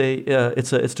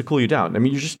to cool you down. I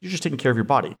mean, you're just taking care of your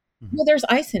body. Well, there's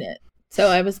ice in it. So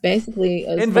I was basically...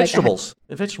 And vegetables.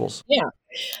 Yeah.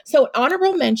 So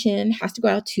honorable mention has to go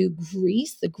out to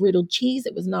Greece, the griddled cheese.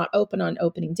 It was not open on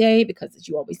opening day because, as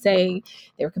you always say,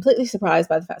 they were completely surprised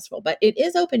by the festival. But it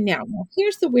is open now. Now,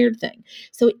 here's the weird thing.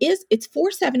 So it's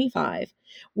 $4.75,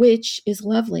 which is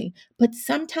lovely. But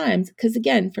sometimes, because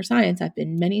again, for science, I've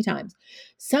been many times,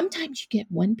 sometimes you get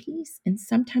one piece and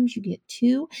sometimes you get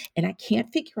two. And I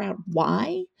can't figure out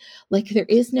why. Like there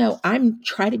is I'm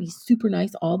trying to be super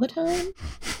nice all the time.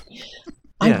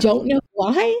 I don't know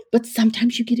why, but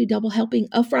sometimes you get a double helping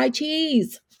of fried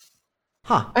cheese.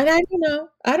 Huh. And I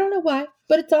don't know why,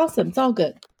 but it's awesome. It's all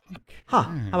good. Huh.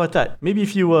 How about that? Maybe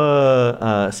if you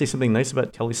say something nice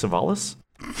about Telly Savalas,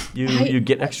 you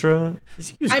get extra.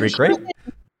 He was great, sure right?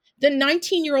 The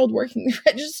 19-year-old working the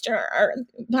register are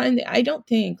behind I don't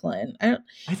think, Len. I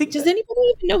think does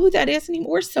anybody even know who that is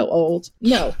anymore? We're so old.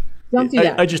 No. Don't do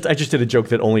that. I just did a joke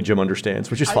that only Jim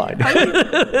understands, which is fine.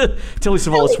 Telly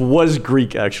Savalas was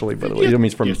Greek, actually, by the way. That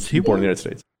means born in the United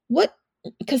States. What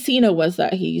casino was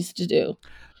that he used to do?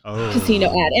 Casino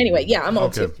ad. Anyway, I'm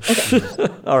old too. Okay.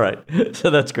 All right. So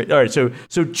that's great. All right. So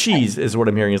cheese is what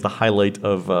I'm hearing is the highlight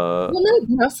of...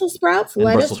 Brussels sprouts,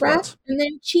 lettuce wraps, and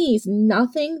then cheese.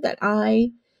 Nothing that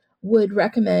I would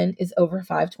recommend is over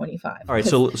 $5.25. All right,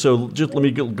 so just let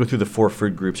me go through the 4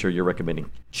 food groups here you're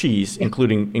recommending. Cheese,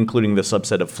 including the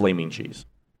subset of flaming cheese.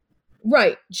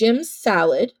 Right, Jim's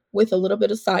salad with a little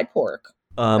bit of side pork.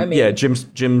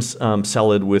 Jim's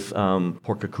salad with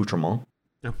pork accoutrement.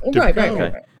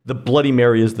 Right. The Bloody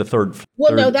Mary is the third.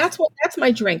 Well, no, that's my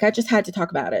drink. I just had to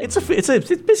talk about it. It's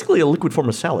basically a liquid form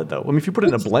of salad, though. I mean, if you put it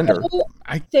in a blender,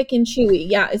 thick and chewy.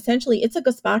 Yeah, essentially, it's a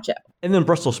gazpacho. And then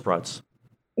Brussels sprouts.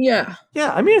 Yeah.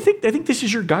 Yeah, I mean, I think this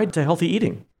is your guide to healthy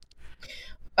eating.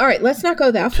 All right, let's not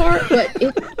go that far, but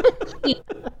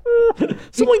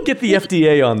someone get the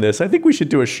FDA on this. I think we should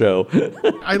do a show.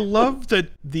 I love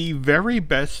that the very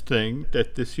best thing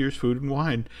that this year's Food and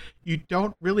Wine, you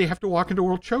don't really have to walk into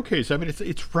World Showcase. I mean,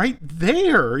 it's right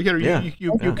there.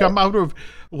 You come out of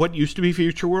what used to be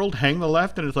Future World, hang the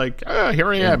left, and it's like,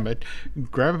 here I am. And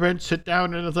grab a bench, sit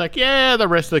down, and it's like, the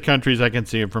rest of the countries, I can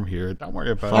see them from here. Don't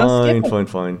worry about it.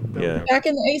 Fine. Yeah. Back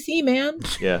in the AC, man.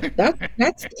 Yeah.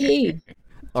 That's key.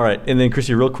 All right, and then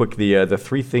Chrissy, real quick, the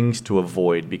 3 things to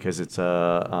avoid, because it's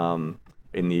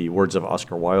in the words of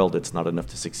Oscar Wilde, it's not enough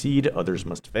to succeed, others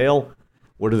must fail.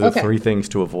 What are the 3 things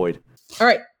to avoid? All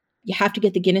right, you have to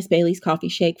get the Guinness Bailey's coffee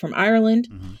shake from Ireland.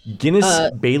 Mm-hmm.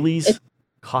 Guinness Bailey's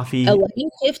coffee.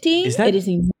 $11.50. Is that? It is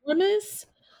enormous.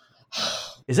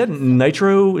 Is that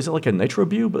nitro? Is it like a nitro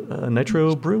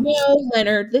brew? No,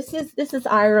 Leonard. This is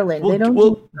Ireland. Well, They don't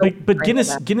well, do but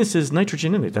Guinness is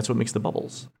nitrogen in it. That's what makes the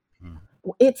bubbles.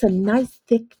 It's a nice,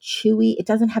 thick, chewy. It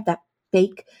doesn't have that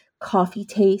fake coffee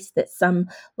taste that some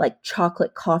like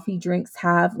chocolate coffee drinks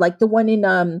have, like the one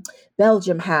in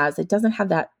Belgium has. It doesn't have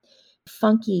that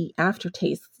funky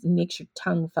aftertaste that makes your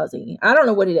tongue fuzzy. I don't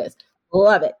know what it is.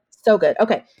 Love it. So good.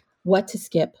 Okay. What to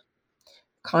skip?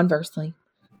 Conversely,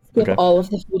 skip Okay. all of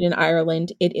the food in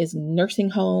Ireland. It is nursing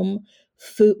home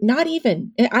food. Not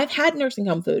even. I've had nursing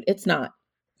home food. It's not.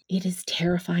 It is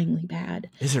terrifyingly bad.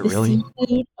 Is it The really?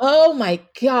 seafood, oh my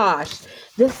gosh.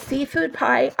 The seafood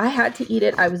pie, I had to eat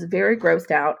it. I was very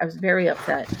grossed out. I was very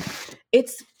upset.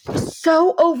 It's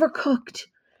so overcooked.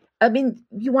 I mean,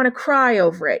 you want to cry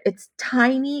over it. It's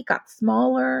tiny, got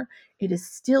smaller. It is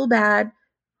still bad.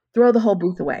 Throw the whole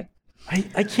booth away.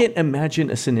 I can't imagine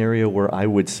a scenario where I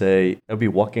would say I'd be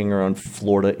walking around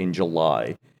Florida in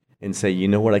July and say, you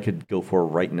know what I could go for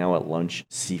right now at lunch?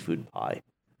 Seafood pie.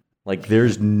 Like,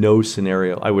 there's no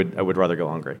scenario. I would rather go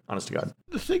hungry, honest to God.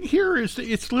 The thing here is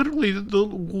it's literally the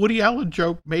Woody Allen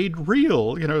joke made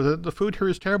real. You know, the food here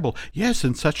is terrible. Yes,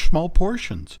 in such small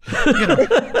portions. You know.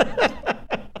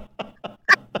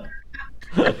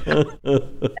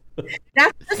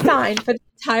 That's the sign for the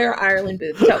entire Ireland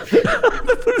booth. So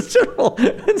The food is terrible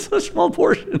in such small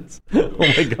portions. Oh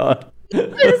my God.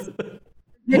 the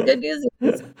good news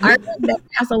is Ireland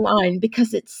has a line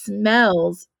because it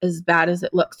smells as bad as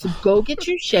it looks. So go get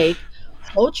your shake,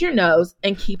 hold your nose,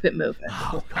 and keep it moving.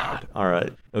 Oh God. All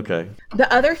right. Okay.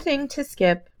 The other thing to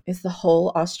skip is the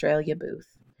whole Australia booth.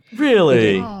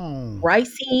 Really? Oh.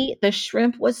 Pricey. The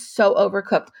shrimp was so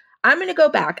overcooked. I'm going to go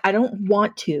back. I don't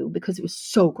want to because it was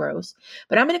so gross,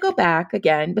 but I'm going to go back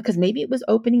again because maybe it was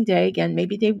opening day again.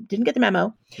 Maybe they didn't get the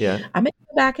memo. Yeah. I'm going to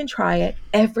go back and try it.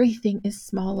 Everything is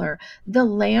smaller. The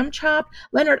lamb chop,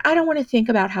 Leonard, I don't want to think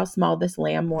about how small this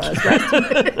lamb was.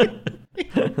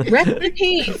 Rest in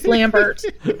peace, Lambert.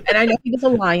 And I know he was a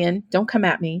lion. Don't come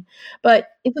at me. But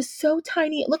it was so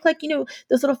tiny. It looked like,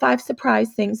 those little 5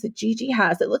 surprise things that Gigi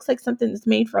has. It looks like something that's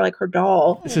made for like her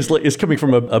doll. This is like it's coming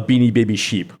from a Beanie Baby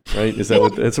sheep, right? Is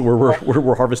that that's where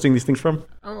we're harvesting these things from?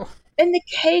 Oh. And the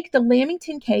cake, the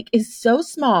Lamington cake is so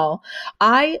small.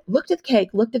 I looked at the cake,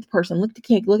 looked at the person, looked at the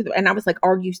cake, and I was like,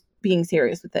 are you being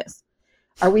serious with this?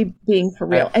 Are we being for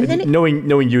real? And then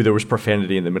knowing you, there was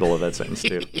profanity in the middle of that sentence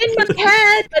too. in my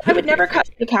head, but I would never cut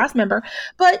the cast member.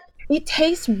 But it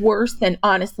tastes worse than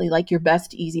honestly like your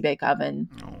best Easy Bake Oven.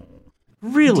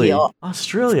 Really? Deal.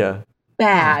 Australia?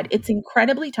 Bad. It's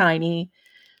incredibly tiny.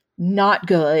 Not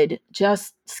good.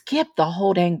 Just skip the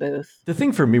whole dang booth. The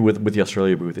thing for me with the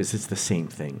Australia booth is it's the same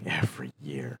thing every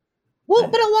year. Well,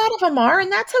 but a lot of them are,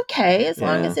 and that's okay as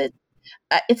long Yeah. as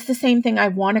it's the same thing I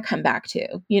want to come back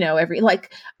to. Every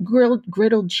like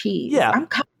griddled cheese. Yeah. I'm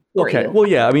coming for Okay. you. Well,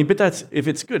 yeah. I mean, but that's if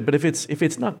it's good. But if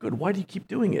it's not good, why do you keep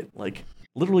doing it? Like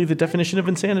literally the definition of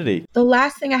insanity. The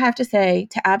last thing I have to say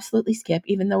to absolutely skip,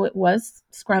 even though it was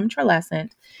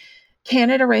scrum-trelescent,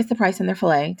 Canada raised the price on their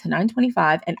filet to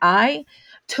 $9.25, and I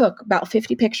took about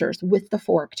 50 pictures with the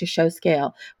fork to show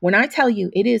scale. When I tell you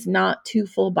it is not 2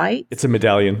 full bites, It's a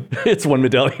medallion. It's 1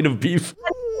 medallion of beef.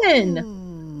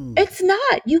 it's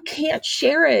not. You can't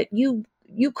share it. You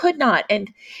could not.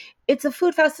 And it's a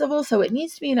food festival, so it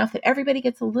needs to be enough that everybody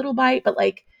gets a little bite, but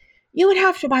like you would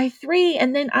have to buy 3,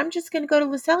 and then I'm just going to go to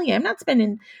Le Cellier. I'm not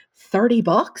spending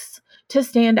 $30 to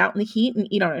stand out in the heat and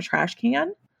eat on a trash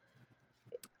can.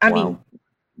 I mean,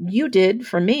 you did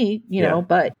for me,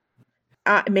 but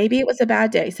maybe it was a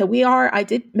bad day. So I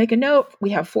did make a note.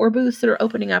 We have 4 booths that are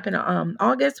opening up in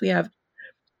August. We have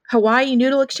Hawaii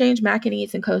Noodle Exchange, Mac and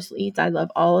Eats, and Coastal Eats. I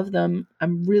love all of them.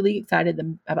 I'm really excited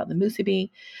about the musubi.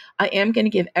 I am going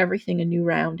to give everything a new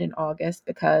round in August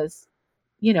because,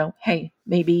 hey,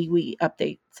 maybe we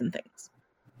update some things.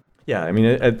 Yeah, I mean,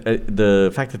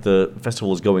 the fact that the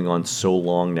festival is going on so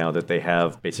long now that they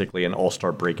have basically an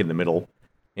all-star break in the middle,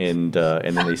 and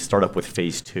then they start up with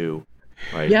phase 2,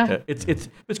 right? Yeah. It's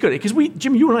good because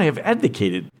Jim, you and I have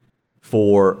advocated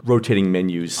for rotating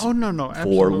menus. Oh no, for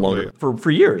absolutely. longer for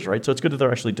years, right? So it's good that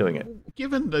they're actually doing it.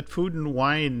 Given that Food and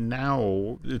Wine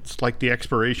now, it's like the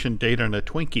expiration date on a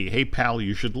Twinkie. Hey pal,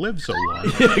 you should live so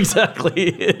long.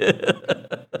 Exactly.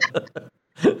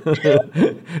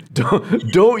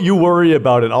 Don't you worry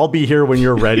about it. I'll be here when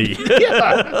you're ready.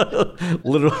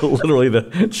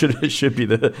 literally, should be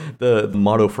the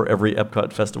motto for every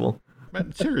Epcot festival.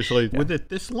 But seriously, with it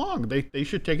this long, they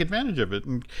should take advantage of it.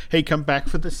 And hey, come back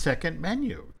for the second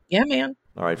menu. Yeah, man.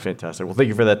 All right, fantastic. Well, thank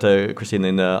you for that, Christine.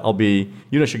 And you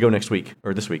and I should go next week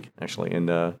or this week actually, and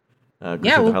go through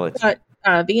the highlights. Got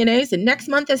V&A's, and next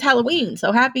month is Halloween.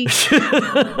 So happy.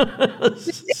 It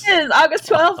is August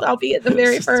 12th. I'll be at the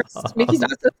very first. Mickey's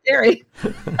Not So Scary.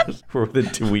 We're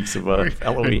within 2 weeks of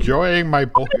Halloween. Enjoying my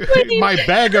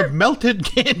bag of melted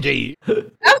candy.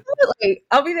 Absolutely.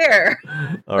 I'll be there.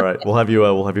 All right. We'll have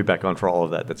you back on for all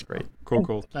of that. That's great.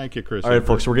 Cool. Thank you, Chris. All right,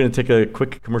 folks, we're going to take a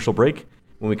quick commercial break.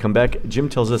 When we come back, Jim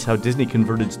tells us how Disney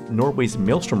converted Norway's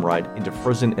Maelstrom ride into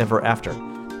Frozen Ever After.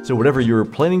 So whatever you're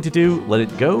planning to do, let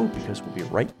it go, because we'll be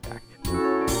right back.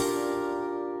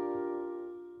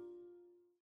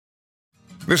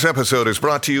 This episode is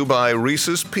brought to you by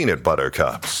Reese's Peanut Butter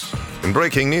Cups. In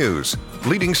breaking news,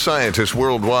 leading scientists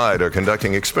worldwide are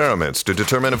conducting experiments to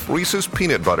determine if Reese's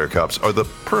Peanut Butter Cups are the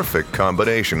perfect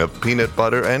combination of peanut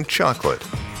butter and chocolate.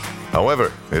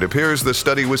 However, it appears the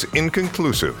study was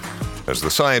inconclusive, as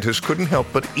the scientists couldn't help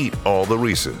but eat all the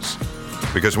Reese's.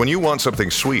 Because when you want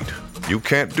something sweet, you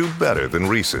can't do better than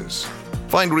Reese's.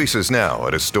 Find Reese's now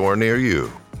at a store near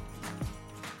you.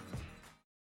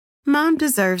 Mom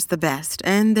deserves the best,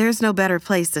 and there's no better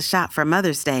place to shop for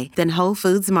Mother's Day than Whole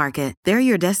Foods Market. They're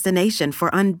your destination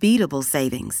for unbeatable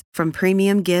savings, from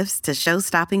premium gifts to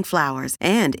show-stopping flowers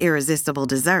and irresistible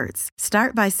desserts.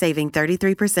 Start by saving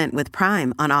 33% with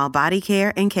Prime on all body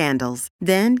care and candles.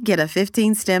 Then get a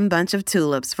 15-stem bunch of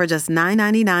tulips for just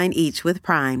 $9.99 each with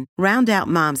Prime. Round out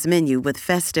Mom's menu with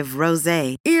festive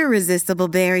rosé, irresistible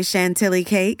berry chantilly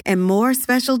cake, and more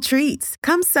special treats.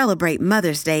 Come celebrate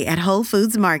Mother's Day at Whole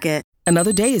Foods Market.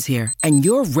 Another day is here, and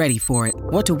you're ready for it.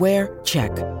 What to wear?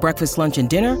 Check. Breakfast, lunch, and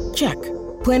dinner? Check.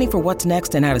 Planning for what's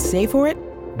next and how to save for it?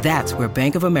 That's where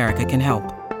Bank of America can help.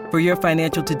 For your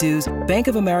financial to-dos, Bank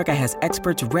of America has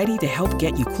experts ready to help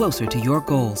get you closer to your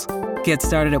goals. Get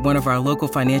started at one of our local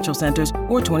financial centers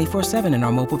or 24/7 in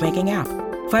our mobile banking app.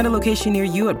 Find a location near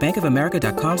you at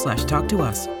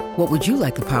bankofamerica.com/talktous. What would you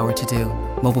like the power to do?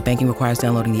 Mobile banking requires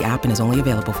downloading the app and is only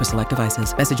available for select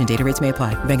devices. Message and data rates may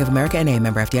apply. Bank of America N.A.,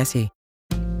 member FDIC.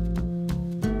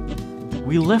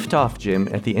 We left off, Jim,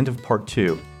 at the end of part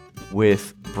 2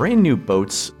 with brand new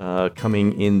boats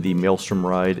coming in the Maelstrom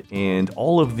ride and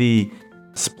all of the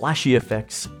splashy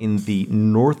effects in the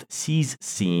North Seas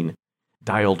scene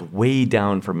dialed way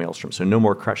down for Maelstrom. So no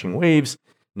more crashing waves,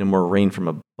 no more rain from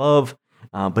above.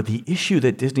 But the issue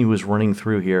that Disney was running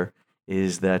through here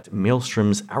is that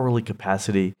Maelstrom's hourly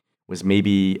capacity was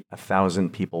maybe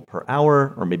 1,000 people per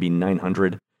hour, or maybe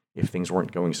 900 if things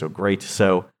weren't going so great.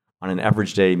 So on an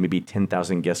average day, maybe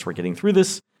 10,000 guests were getting through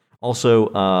this. Also,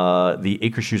 the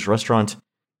Akershoes restaurant,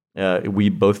 we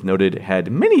both noted, had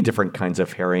many different kinds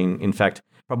of herring. In fact,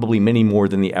 probably many more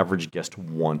than the average guest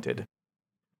wanted.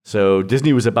 So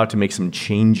Disney was about to make some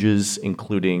changes,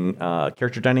 including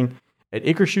character dining at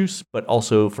Akershoes, but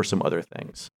also for some other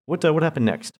things. What happened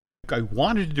next? I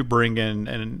wanted to bring in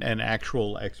an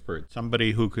actual expert,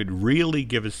 somebody who could really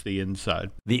give us the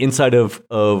inside. The inside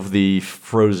of the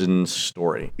Frozen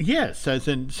story. Yes, as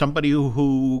in somebody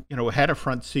who had a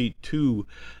front seat to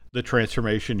the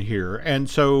transformation here. And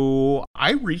so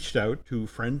I reached out to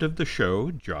friend of the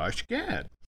show, Josh Gad.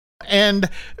 And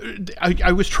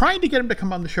I was trying to get him to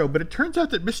come on the show, but it turns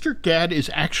out that Mr. Gad is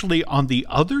actually on the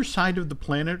other side of the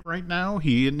planet right now.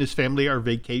 He and his family are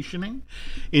vacationing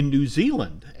in New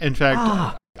Zealand. In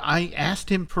fact, I asked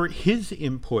him for his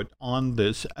input on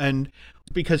this, and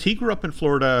because he grew up in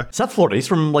Florida. South Florida. He's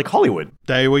from like Hollywood.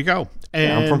 There we go. And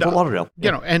yeah, I'm from Fort Lauderdale.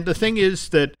 Yeah. And the thing is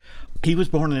that he was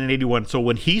born in 81. So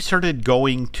when he started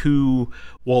going to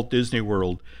Walt Disney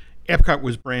World, Epcot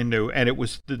was brand new, and it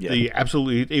was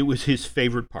it was his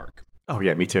favorite park. Oh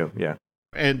yeah, me too. Yeah.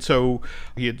 And so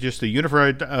he had just the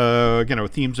unified,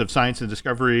 themes of science and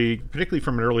discovery, particularly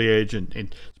from an early age, and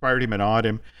inspired him and awed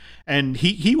him. And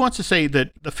he wants to say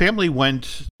that the family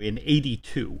went in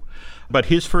 82, but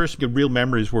his first real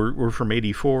memories were from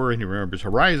 84, and he remembers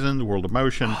Horizon, the World of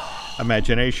Motion,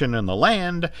 Imagination, and the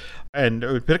Land, and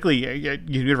particularly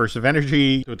Universe of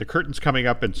Energy, with the curtains coming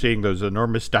up and seeing those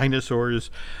enormous dinosaurs.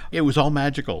 It was all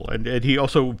magical. And he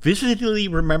also vividly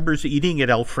remembers eating at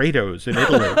Alfredo's in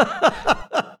Italy.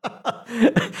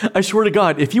 I swear to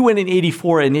God, if you went in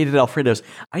 84 and ate at Alfredo's,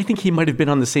 I think he might have been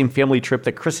on the same family trip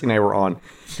that Chris and I were on.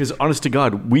 Because honest to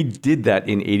God, we did that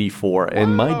in 84.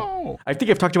 And I think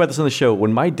I've talked about this on the show.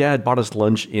 When my dad bought us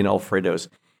lunch in Alfredo's,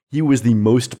 he was the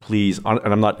most pleased, and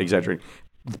I'm not exaggerating,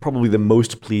 probably the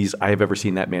most pleased I have ever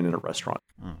seen that man in a restaurant.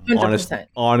 100%.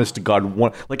 Honest to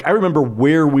God. I remember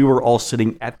where we were all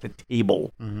sitting at the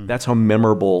table. Mm-hmm. That's how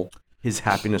memorable his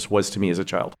happiness was to me as a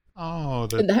child. Oh,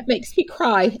 that makes me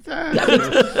cry.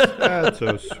 That's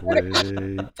so sweet.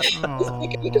 It's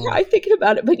making me cry thinking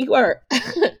about it, but you are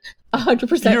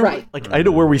 100% right. Like, I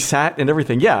know where we sat and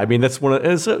everything. Yeah, I mean, that's one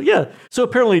of, so yeah. So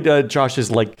apparently Josh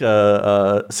is like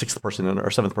sixth person or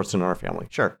seventh person in our family.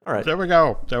 Sure. All right. There we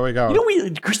go.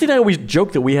 Christy and I always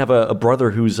joke that we have a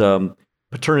brother whose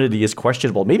paternity is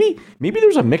questionable. Maybe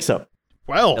there's a mix-up.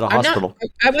 Well, at a hospital.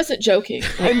 I wasn't joking.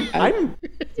 I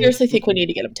seriously think we need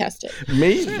to get him tested.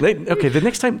 Okay, the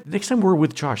next time we're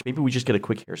with Josh, maybe we just get a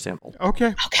quick hair sample.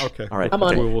 Okay. All right. I'm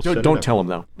on it. Don't tell him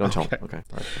though. Don't tell him. Okay.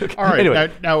 All right.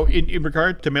 Anyway. Now in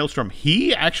regard to Maelstrom,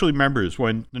 he actually remembers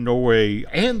when the Norway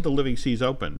and the Living Seas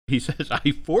opened. He says,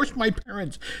 "I forced my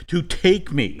parents to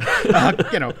take me."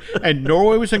 And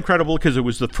Norway was incredible because it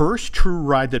was the first true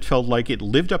ride that felt like it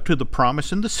lived up to the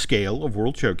promise and the scale of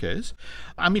World Showcase.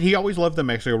 I mean, he always loved the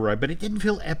Mexico ride, but it didn't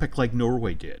feel epic like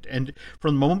Norway did. And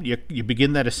from the moment you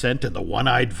begin that ascent and the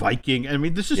one-eyed Viking, I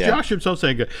mean, this is Josh himself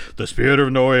saying, the spirit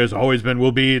of Norway has always been,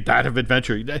 will be that of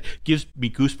adventure. That gives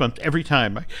me goosebumps every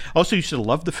time. I also used to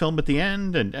love the film at the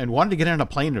end and wanted to get on a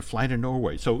plane and fly to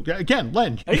Norway. So again,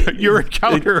 Len, your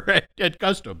encounter at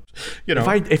customs.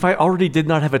 If I already did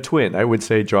not have a twin, I would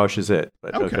say Josh is it.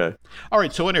 But okay. All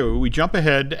right. So anyway, we jump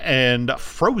ahead, and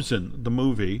Frozen, the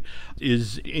movie,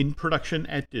 is in production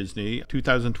at Disney,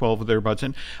 2012 or thereabouts.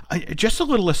 And just a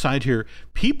little aside here,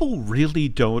 people really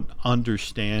don't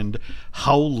understand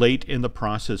how late in the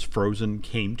process Frozen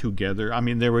came together. I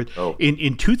mean, there were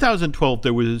in 2012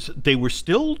 they were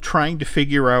still trying to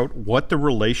figure out what the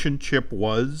relationship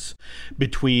was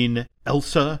between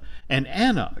Elsa and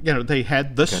Anna. They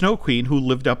had the Snow Queen who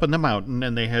lived up in the mountain,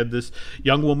 and they had this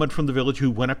young woman from the village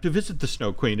who went up to visit the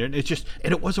Snow Queen, and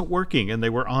it wasn't working, and they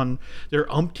were on their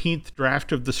umpteenth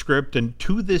draft of the script, and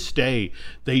to this day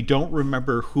they don't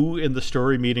remember who in the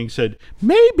story meeting said,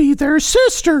 maybe they're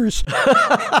sisters.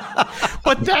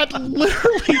 But that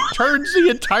literally turns the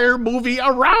entire movie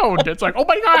around. It's like, oh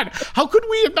my God, how could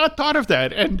we have not thought of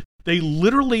that? And they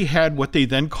literally had what they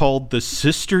then called the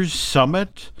Sisters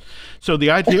Summit. So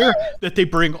the idea that they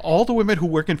bring all the women who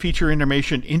work in feature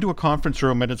animation into a conference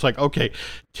room, and it's like, okay,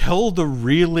 tell the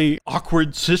really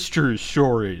awkward sisters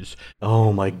stories.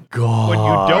 Oh my God. When you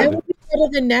don't. Go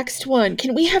to the next one.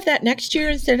 Can we have that next year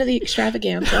instead of the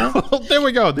extravaganza? Well, there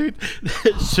we go. The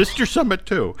Sister Summit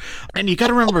 2. And you got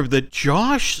to remember that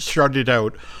Josh started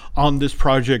out on this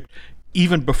project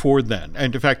even before then.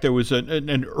 And in fact, there was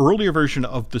an earlier version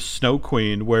of the Snow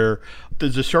Queen where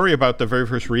there's a story about the very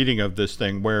first reading of this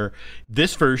thing where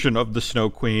this version of the Snow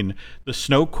Queen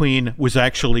was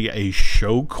actually a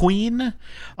show queen.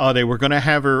 They were going to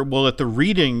have her, well, at the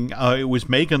reading, it was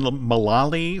Megan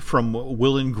Mullally from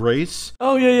Will and Grace.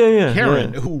 Oh, yeah.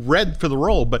 Karen, who read for the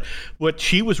role. But what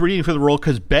she was reading for the role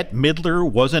because Bette Midler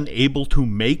wasn't able to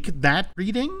make that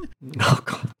reading. Oh,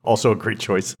 God. Also a great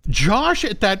choice. Josh,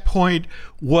 at that point,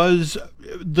 was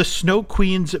the Snow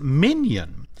Queen's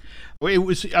minion. It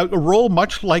was a role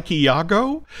much like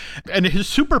Iago, and his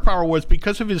superpower was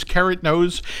because of his carrot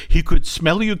nose, he could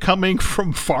smell you coming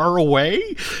from far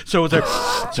away. So it's like,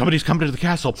 somebody's coming to the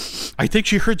castle. I think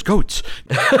she herds goats.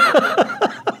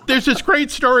 There's this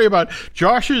great story about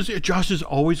Josh is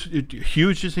always a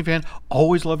huge Disney fan,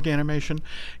 always loved animation,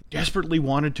 desperately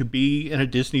wanted to be in a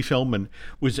Disney film, and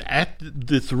was at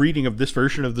this reading of this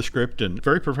version of the script, and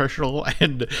very professional,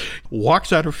 and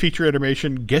walks out of feature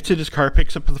animation, gets in his car,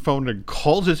 picks up the phone, and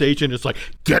calls his agent. It's like,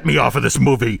 get me off of this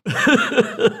movie.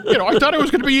 I thought it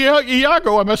was going to be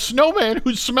Iago. I'm a snowman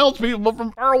who smells people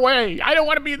from far away. I don't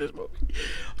want to be in this movie.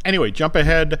 Anyway, jump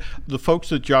ahead. The folks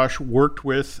that Josh worked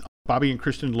with, Bobby and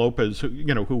Kristen Lopez,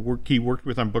 he worked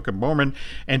with on Book of Mormon,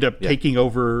 end up taking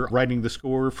over writing the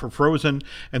score for Frozen,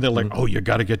 and they're like, oh, you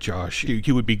got to get Josh.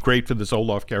 He would be great for this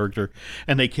Olaf character.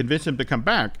 And they convince him to come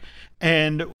back.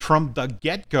 And from the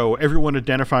get-go, everyone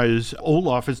identifies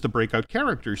Olaf as the breakout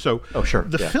character. So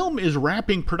the film is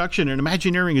wrapping production, and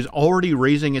Imagineering is already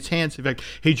raising its hands. In fact,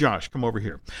 hey, Josh, come over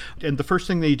here. And the first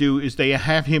thing they do is they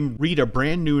have him read a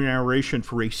brand new narration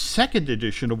for a second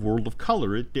edition of World of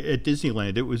Color at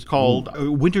Disneyland. It was called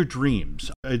Winter Dreams.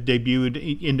 It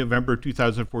debuted in November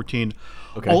 2014.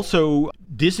 Okay. Also,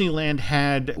 Disneyland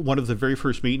had one of the very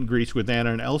first meet and greets with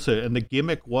Anna and Elsa, and the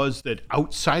gimmick was that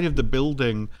outside of the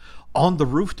building, on the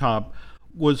rooftop,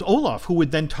 was Olaf, who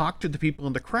would then talk to the people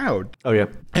in the crowd. Oh, yeah.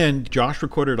 And Josh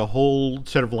recorded a whole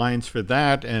set of lines for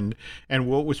that. And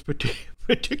what was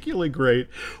particularly great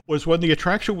was when the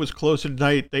attraction was closed at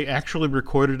night, they actually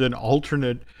recorded an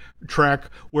alternate track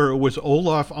where it was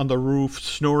Olaf on the roof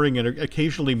snoring and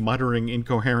occasionally muttering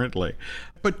incoherently.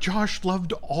 But Josh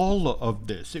loved all of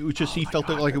this. It was just, he felt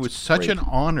like it was such an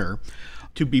honor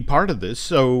to be part of this.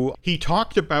 So he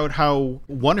talked about how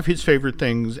one of his favorite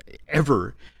things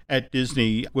ever at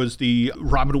Disney was the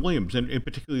Robin Williams, and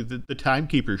particularly the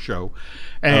Timekeeper show.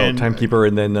 And Timekeeper,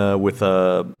 and then with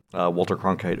Walter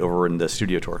Cronkite over in the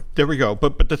studio tour. There we go.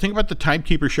 But the thing about the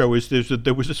Timekeeper show is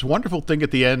there was this wonderful thing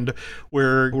at the end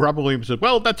where Robin Williams said,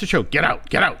 well, that's a show. Get out,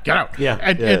 get out, get out. Yeah.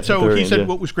 And so he said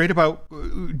what was great about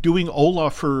doing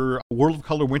Olaf for World of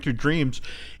Color Winter Dreams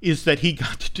is that he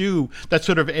got to do that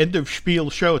sort of end of spiel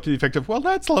show to the effect of, well,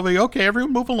 that's lovely. Okay,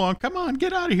 everyone move along. Come on,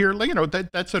 get out of here. Like,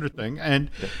 that sort of thing. And,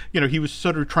 he was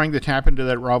sort of trying to tap into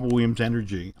that Robin Williams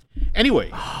energy. Anyway,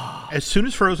 as soon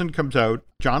as Frozen comes out,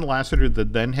 John Lasseter, the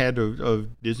then head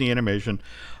of Disney Animation,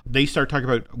 they start talking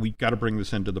about, we got to bring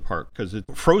this into the park because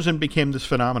Frozen became this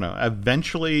phenomenon,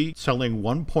 eventually selling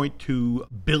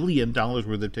 $1.2 billion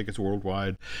worth of tickets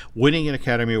worldwide, winning an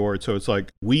Academy Award. So it's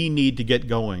like, we need to get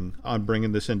going on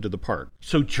bringing this into the park.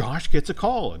 So Josh gets a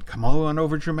call and come on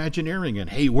over to Imagineering and,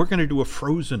 hey, we're going to do a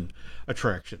Frozen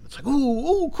attraction. It's like,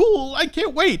 oh, cool. I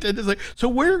can't wait. And it's like, so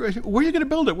where are you going to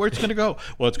build it? Where's it's going to go?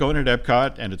 Well, it's going at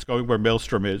Epcot and it's going where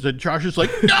Maelstrom is. And Josh is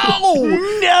like, no,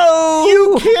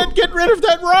 you can't get rid of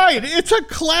that ride. It's a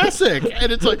classic.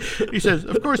 And it's like, he says,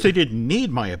 of course they didn't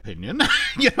need my opinion,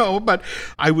 but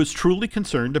I was truly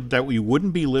concerned that we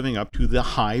wouldn't be living up to the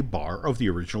high bar of the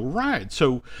original ride.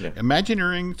 So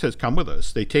Imagineering says, come with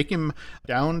us. They take him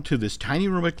down to this tiny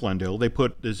room at Glendale. They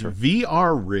put this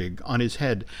VR rig on his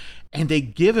head and they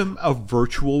give him a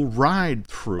virtual ride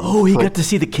through. Oh, he got to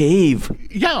see the cave.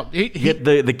 Yeah. He get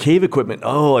the cave equipment.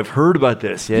 Oh, I've heard about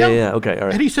this. Yeah. Okay, all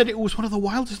right. And he said it was one of the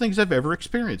wildest things I've ever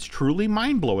experienced. Truly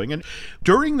mind-blowing. And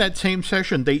during that same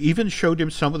session, they even showed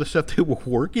him some of the stuff they were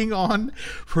working on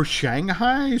for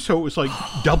Shanghai. So it was like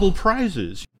double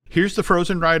prizes. Here's the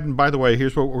Frozen ride. And by the way,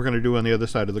 here's what we're going to do on the other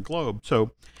side of the globe.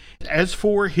 So as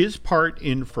for his part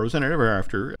in Frozen Ever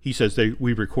After, he says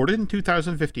we recorded in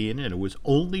 2015 and it was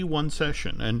only one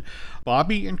session. And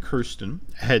Bobby and Kirsten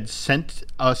had sent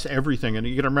us everything. And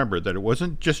you got to remember that it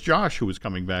wasn't just Josh who was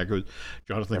coming back. It was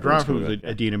Jonathan Groff, it was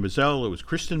Idina Menzel, it was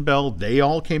Kristen Bell. They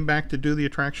all came back to do the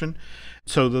attraction.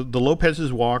 So the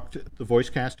Lopez's walked the voice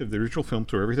cast of the original film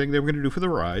through everything they were going to do for the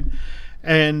ride.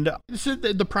 And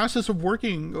the process of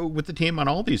working with the team on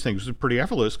all these things was pretty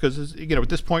effortless because, at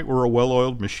this point, we're a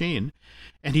well-oiled machine.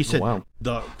 And he said,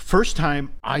 the first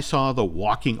time I saw the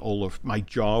walking Olaf, my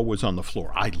jaw was on the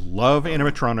floor. I love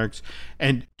animatronics.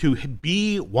 And to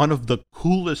be one of the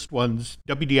coolest ones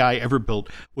WDI ever built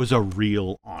was a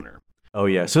real honor. Oh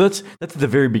yeah, so that's at the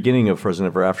very beginning of Frozen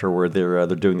Ever After, where they're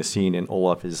doing the scene and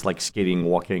Olaf is like skating,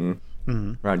 walking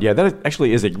around. Yeah, that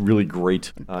actually is a really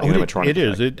great animatronic. It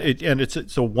is. And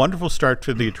it's a wonderful start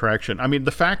to the attraction. I mean,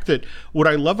 the fact that what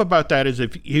I love about that is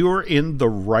if you're in the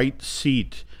right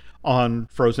seat on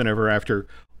Frozen Ever After,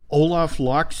 Olaf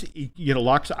locks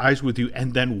eyes with you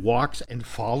and then walks and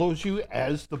follows you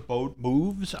as the boat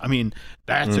moves. I mean,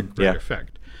 that's a great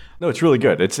effect. No, it's really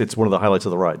good. It's one of the highlights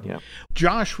of the ride, yeah.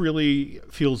 Josh really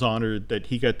feels honored that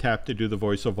he got tapped to do the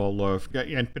voice of Olaf,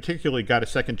 and particularly got a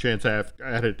second chance at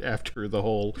it after the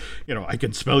whole, I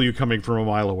can smell you coming from a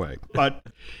mile away. But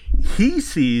he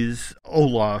sees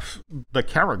Olaf, the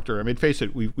character. I mean, face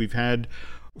it, we've had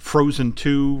Frozen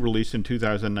 2 released in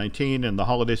 2019 and the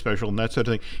holiday special and that sort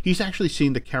of thing. He's actually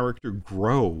seen the character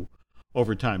grow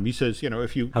over time. He says,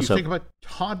 if you think about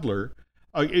toddler,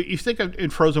 you think of in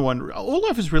Frozen 1,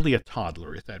 Olaf is really a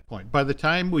toddler at that point. By the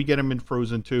time we get him in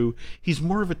Frozen 2, he's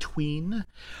more of a tween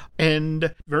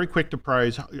and very quick to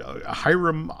prize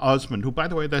Hiram Osmond, who, by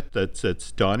the way,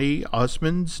 that's Donny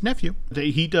Osmond's nephew.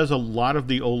 He does a lot of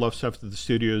the Olaf stuff that the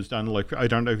studio's done. Like, I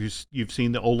don't know if you've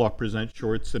seen the Olaf Present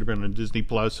shorts that have been on Disney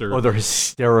Plus. Or they're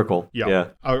hysterical. Yeah.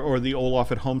 Or the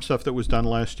Olaf at Home stuff that was done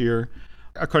last year.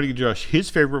 According to Josh, his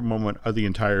favorite moment of the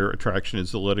entire attraction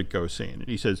is the Let It Go scene. And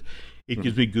he says, it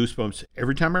gives me goosebumps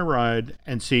every time I ride,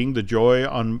 and seeing the joy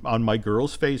on my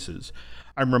girls' faces,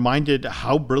 I'm reminded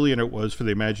how brilliant it was for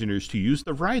the Imagineers to use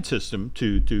the ride system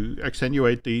to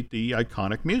accentuate the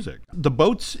iconic music. The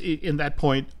boats in that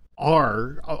point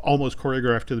are almost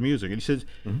choreographed to the music. And he says,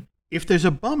 if there's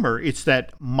a bummer, it's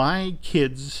that my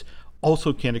kids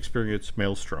also can experience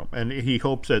Maelstrom. And he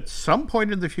hopes at some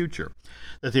point in the future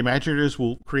that the Imagineers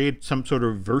will create some sort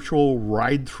of virtual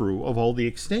ride-through of all the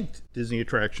extinct Disney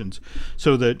attractions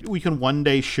so that we can one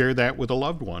day share that with a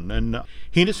loved one. And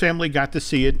he and his family got to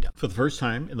see it for the first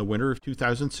time in the winter of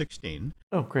 2016.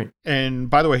 Oh, great. And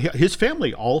by the way, his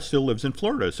family all still lives in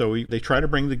Florida. So they try to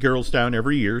bring the girls down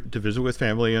every year to visit with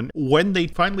family. And when they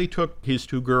finally took his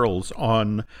two girls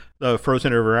on the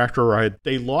Frozen Ever After ride,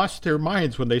 they lost their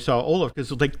minds when they saw Olaf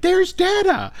because it was like, there's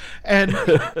Dada! And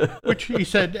which he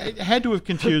said had to have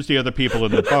confused the other people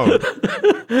in the boat.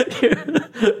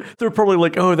 They're probably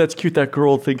like, oh, that's cute. That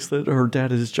girl thinks that her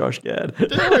dad is Josh Gad.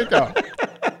 There we go.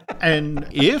 And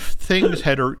if things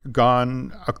had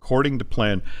gone according to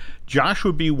plan, Josh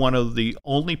would be one of the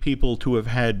only people to have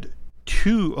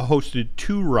hosted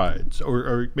two rides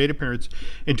or made appearance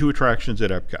in two attractions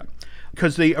at Epcot.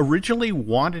 Because they originally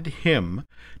wanted him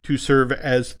to serve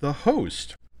as the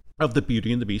host of the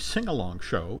Beauty and the Beast sing-along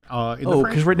show.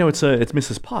 Because right now it's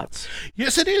Mrs. Potts.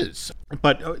 Yes, it is.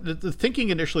 But the thinking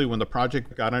initially when the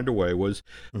project got underway was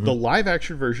the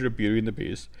live-action version of Beauty and the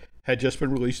Beast had just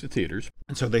been released to theaters.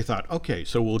 And so they thought, okay,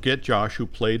 so we'll get Josh, who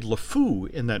played LeFou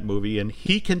in that movie, and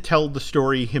he can tell the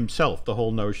story himself, the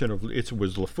whole notion of it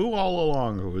was LeFou all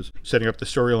along who was setting up the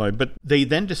storyline. But they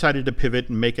then decided to pivot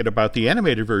and make it about the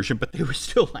animated version, but they were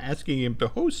still asking him to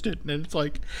host it. And it's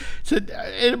like,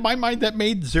 in my mind, that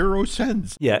made zero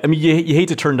sense. Yeah, I mean, you hate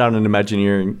to turn down an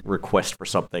Imagineering request for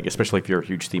something, especially if you're a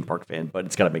huge theme park fan, but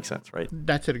it's got to make sense, right?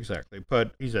 That's it exactly.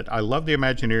 But he said, I love the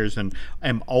Imagineers, and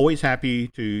I'm always happy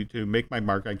to make my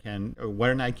mark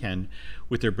when I can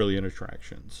with their brilliant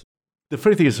attractions. The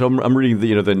funny thing is, I'm reading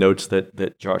the notes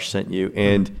that Josh sent you,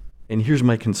 and here's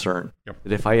my concern: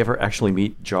 that if I ever actually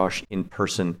meet Josh in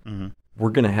person,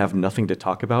 we're gonna have nothing to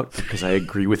talk about because I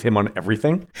agree with him on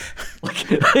everything.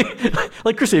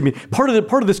 Like Chrissy, I mean, part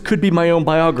of this could be my own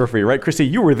biography, right? Chrissy,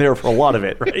 you were there for a lot of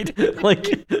it, right? Like,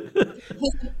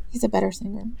 he's a better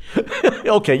singer.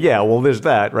 Okay, yeah, well, there's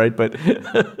that, right? But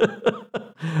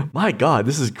my God,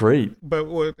 this is great. But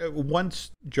once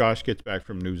Josh gets back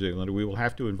from New Zealand, we will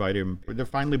have to invite him. They'll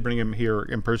finally bring him here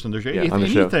in person. There's if on the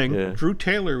anything, show. Yeah. Drew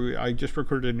Taylor, I just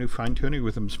recorded a new fine-tuning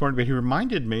with him this morning, but he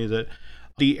reminded me that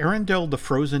the Arendelle, the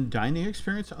Frozen dining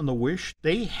experience on the Wish,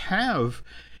 it's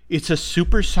a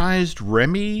supersized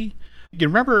Remy. You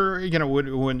remember,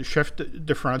 when Chef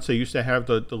de France, they used to have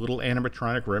the little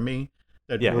animatronic Remy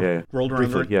that rolled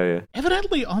around. Briefly, yeah.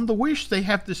 Evidently, on the Wish, they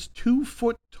have this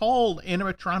 2-foot-tall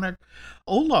animatronic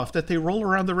Olaf that they roll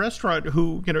around the restaurant.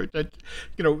 Who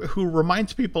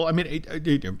reminds people. I mean,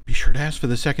 be sure to ask for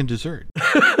the second dessert.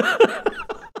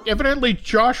 Evidently,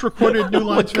 Josh recorded new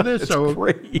lines for this, so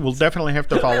great. We'll definitely have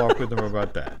to follow up with him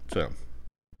about that. So.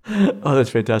 Oh,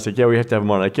 that's fantastic! Yeah, we have to have him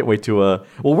on. I can't wait to. Well,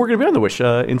 we're going to be on the Wish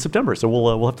in September, so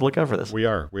we'll have to look out for this. We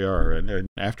are, and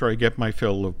after I get my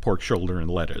fill of pork shoulder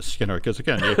and lettuce, because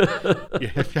again, you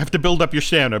have to build up your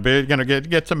stamina, but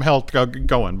get some health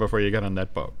going before you get on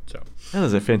that boat. So that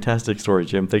is a fantastic story,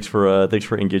 Jim. Thanks for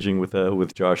engaging with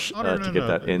Josh to get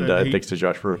that, and thanks to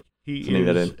Josh for sending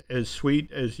that in. As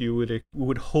sweet as you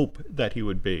would hope that he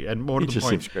would be, and more to the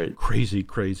point, seems great.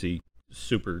 Crazy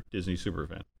super Disney super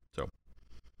fan.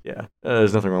 Yeah,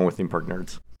 there's nothing wrong with theme park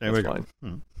nerds. That's fine.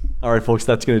 All right, folks,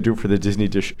 that's going to do it for the Disney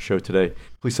Dish show today.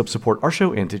 Please help support our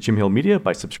show and Jim Hill Media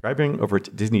by subscribing over at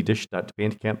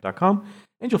disneydish.bandcamp.com,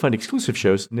 and you'll find exclusive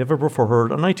shows never before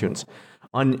heard on iTunes.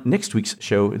 On next week's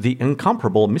show, the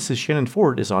incomparable Mrs. Shannon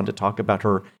Ford is on to talk about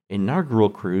her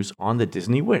inaugural cruise on the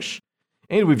Disney Wish.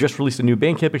 And we've just released a new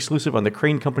Bandcamp exclusive on the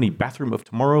Crane Company Bathroom of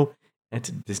Tomorrow at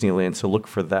Disneyland, so look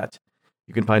for that.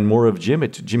 You can find more of Jim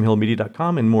at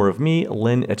jimhillmedia.com and more of me,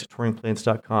 Len, at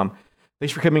touringplans.com.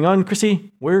 Thanks for coming on.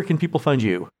 Chrissy, where can people find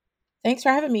you? Thanks for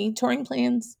having me. Touring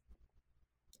Plans,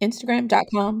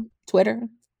 Instagram.com, Twitter,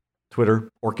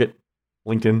 Orchid,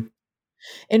 LinkedIn.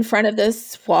 In front of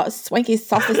this swanky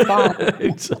sausage spot.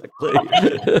 Exactly.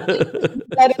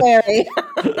 February.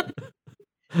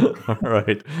 All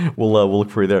right. We'll look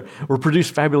for you there. We're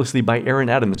produced fabulously by Aaron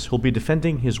Adams, who'll be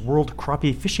defending his World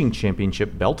Crappie Fishing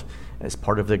Championship belt as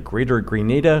part of the Greater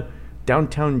Grenada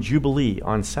Downtown Jubilee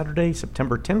on Saturday,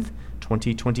 September 10th,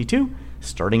 2022,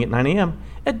 starting at 9 a.m.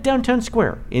 at Downtown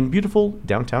Square in beautiful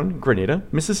downtown Grenada,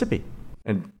 Mississippi.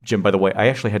 And Jim, by the way, I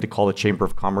actually had to call the Chamber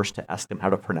of Commerce to ask them how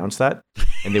to pronounce that,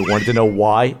 and they wanted to know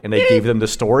why, and I gave them the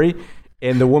story,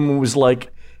 and the woman was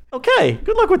like, okay,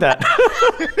 good luck with that.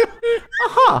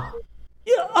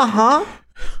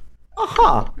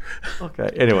 Okay,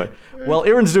 anyway. While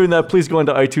Aaron's doing that, please go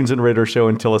into iTunes and rate our show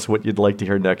and tell us what you'd like to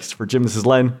hear next. For Jim, this is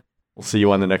Len. We'll see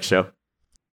you on the next show.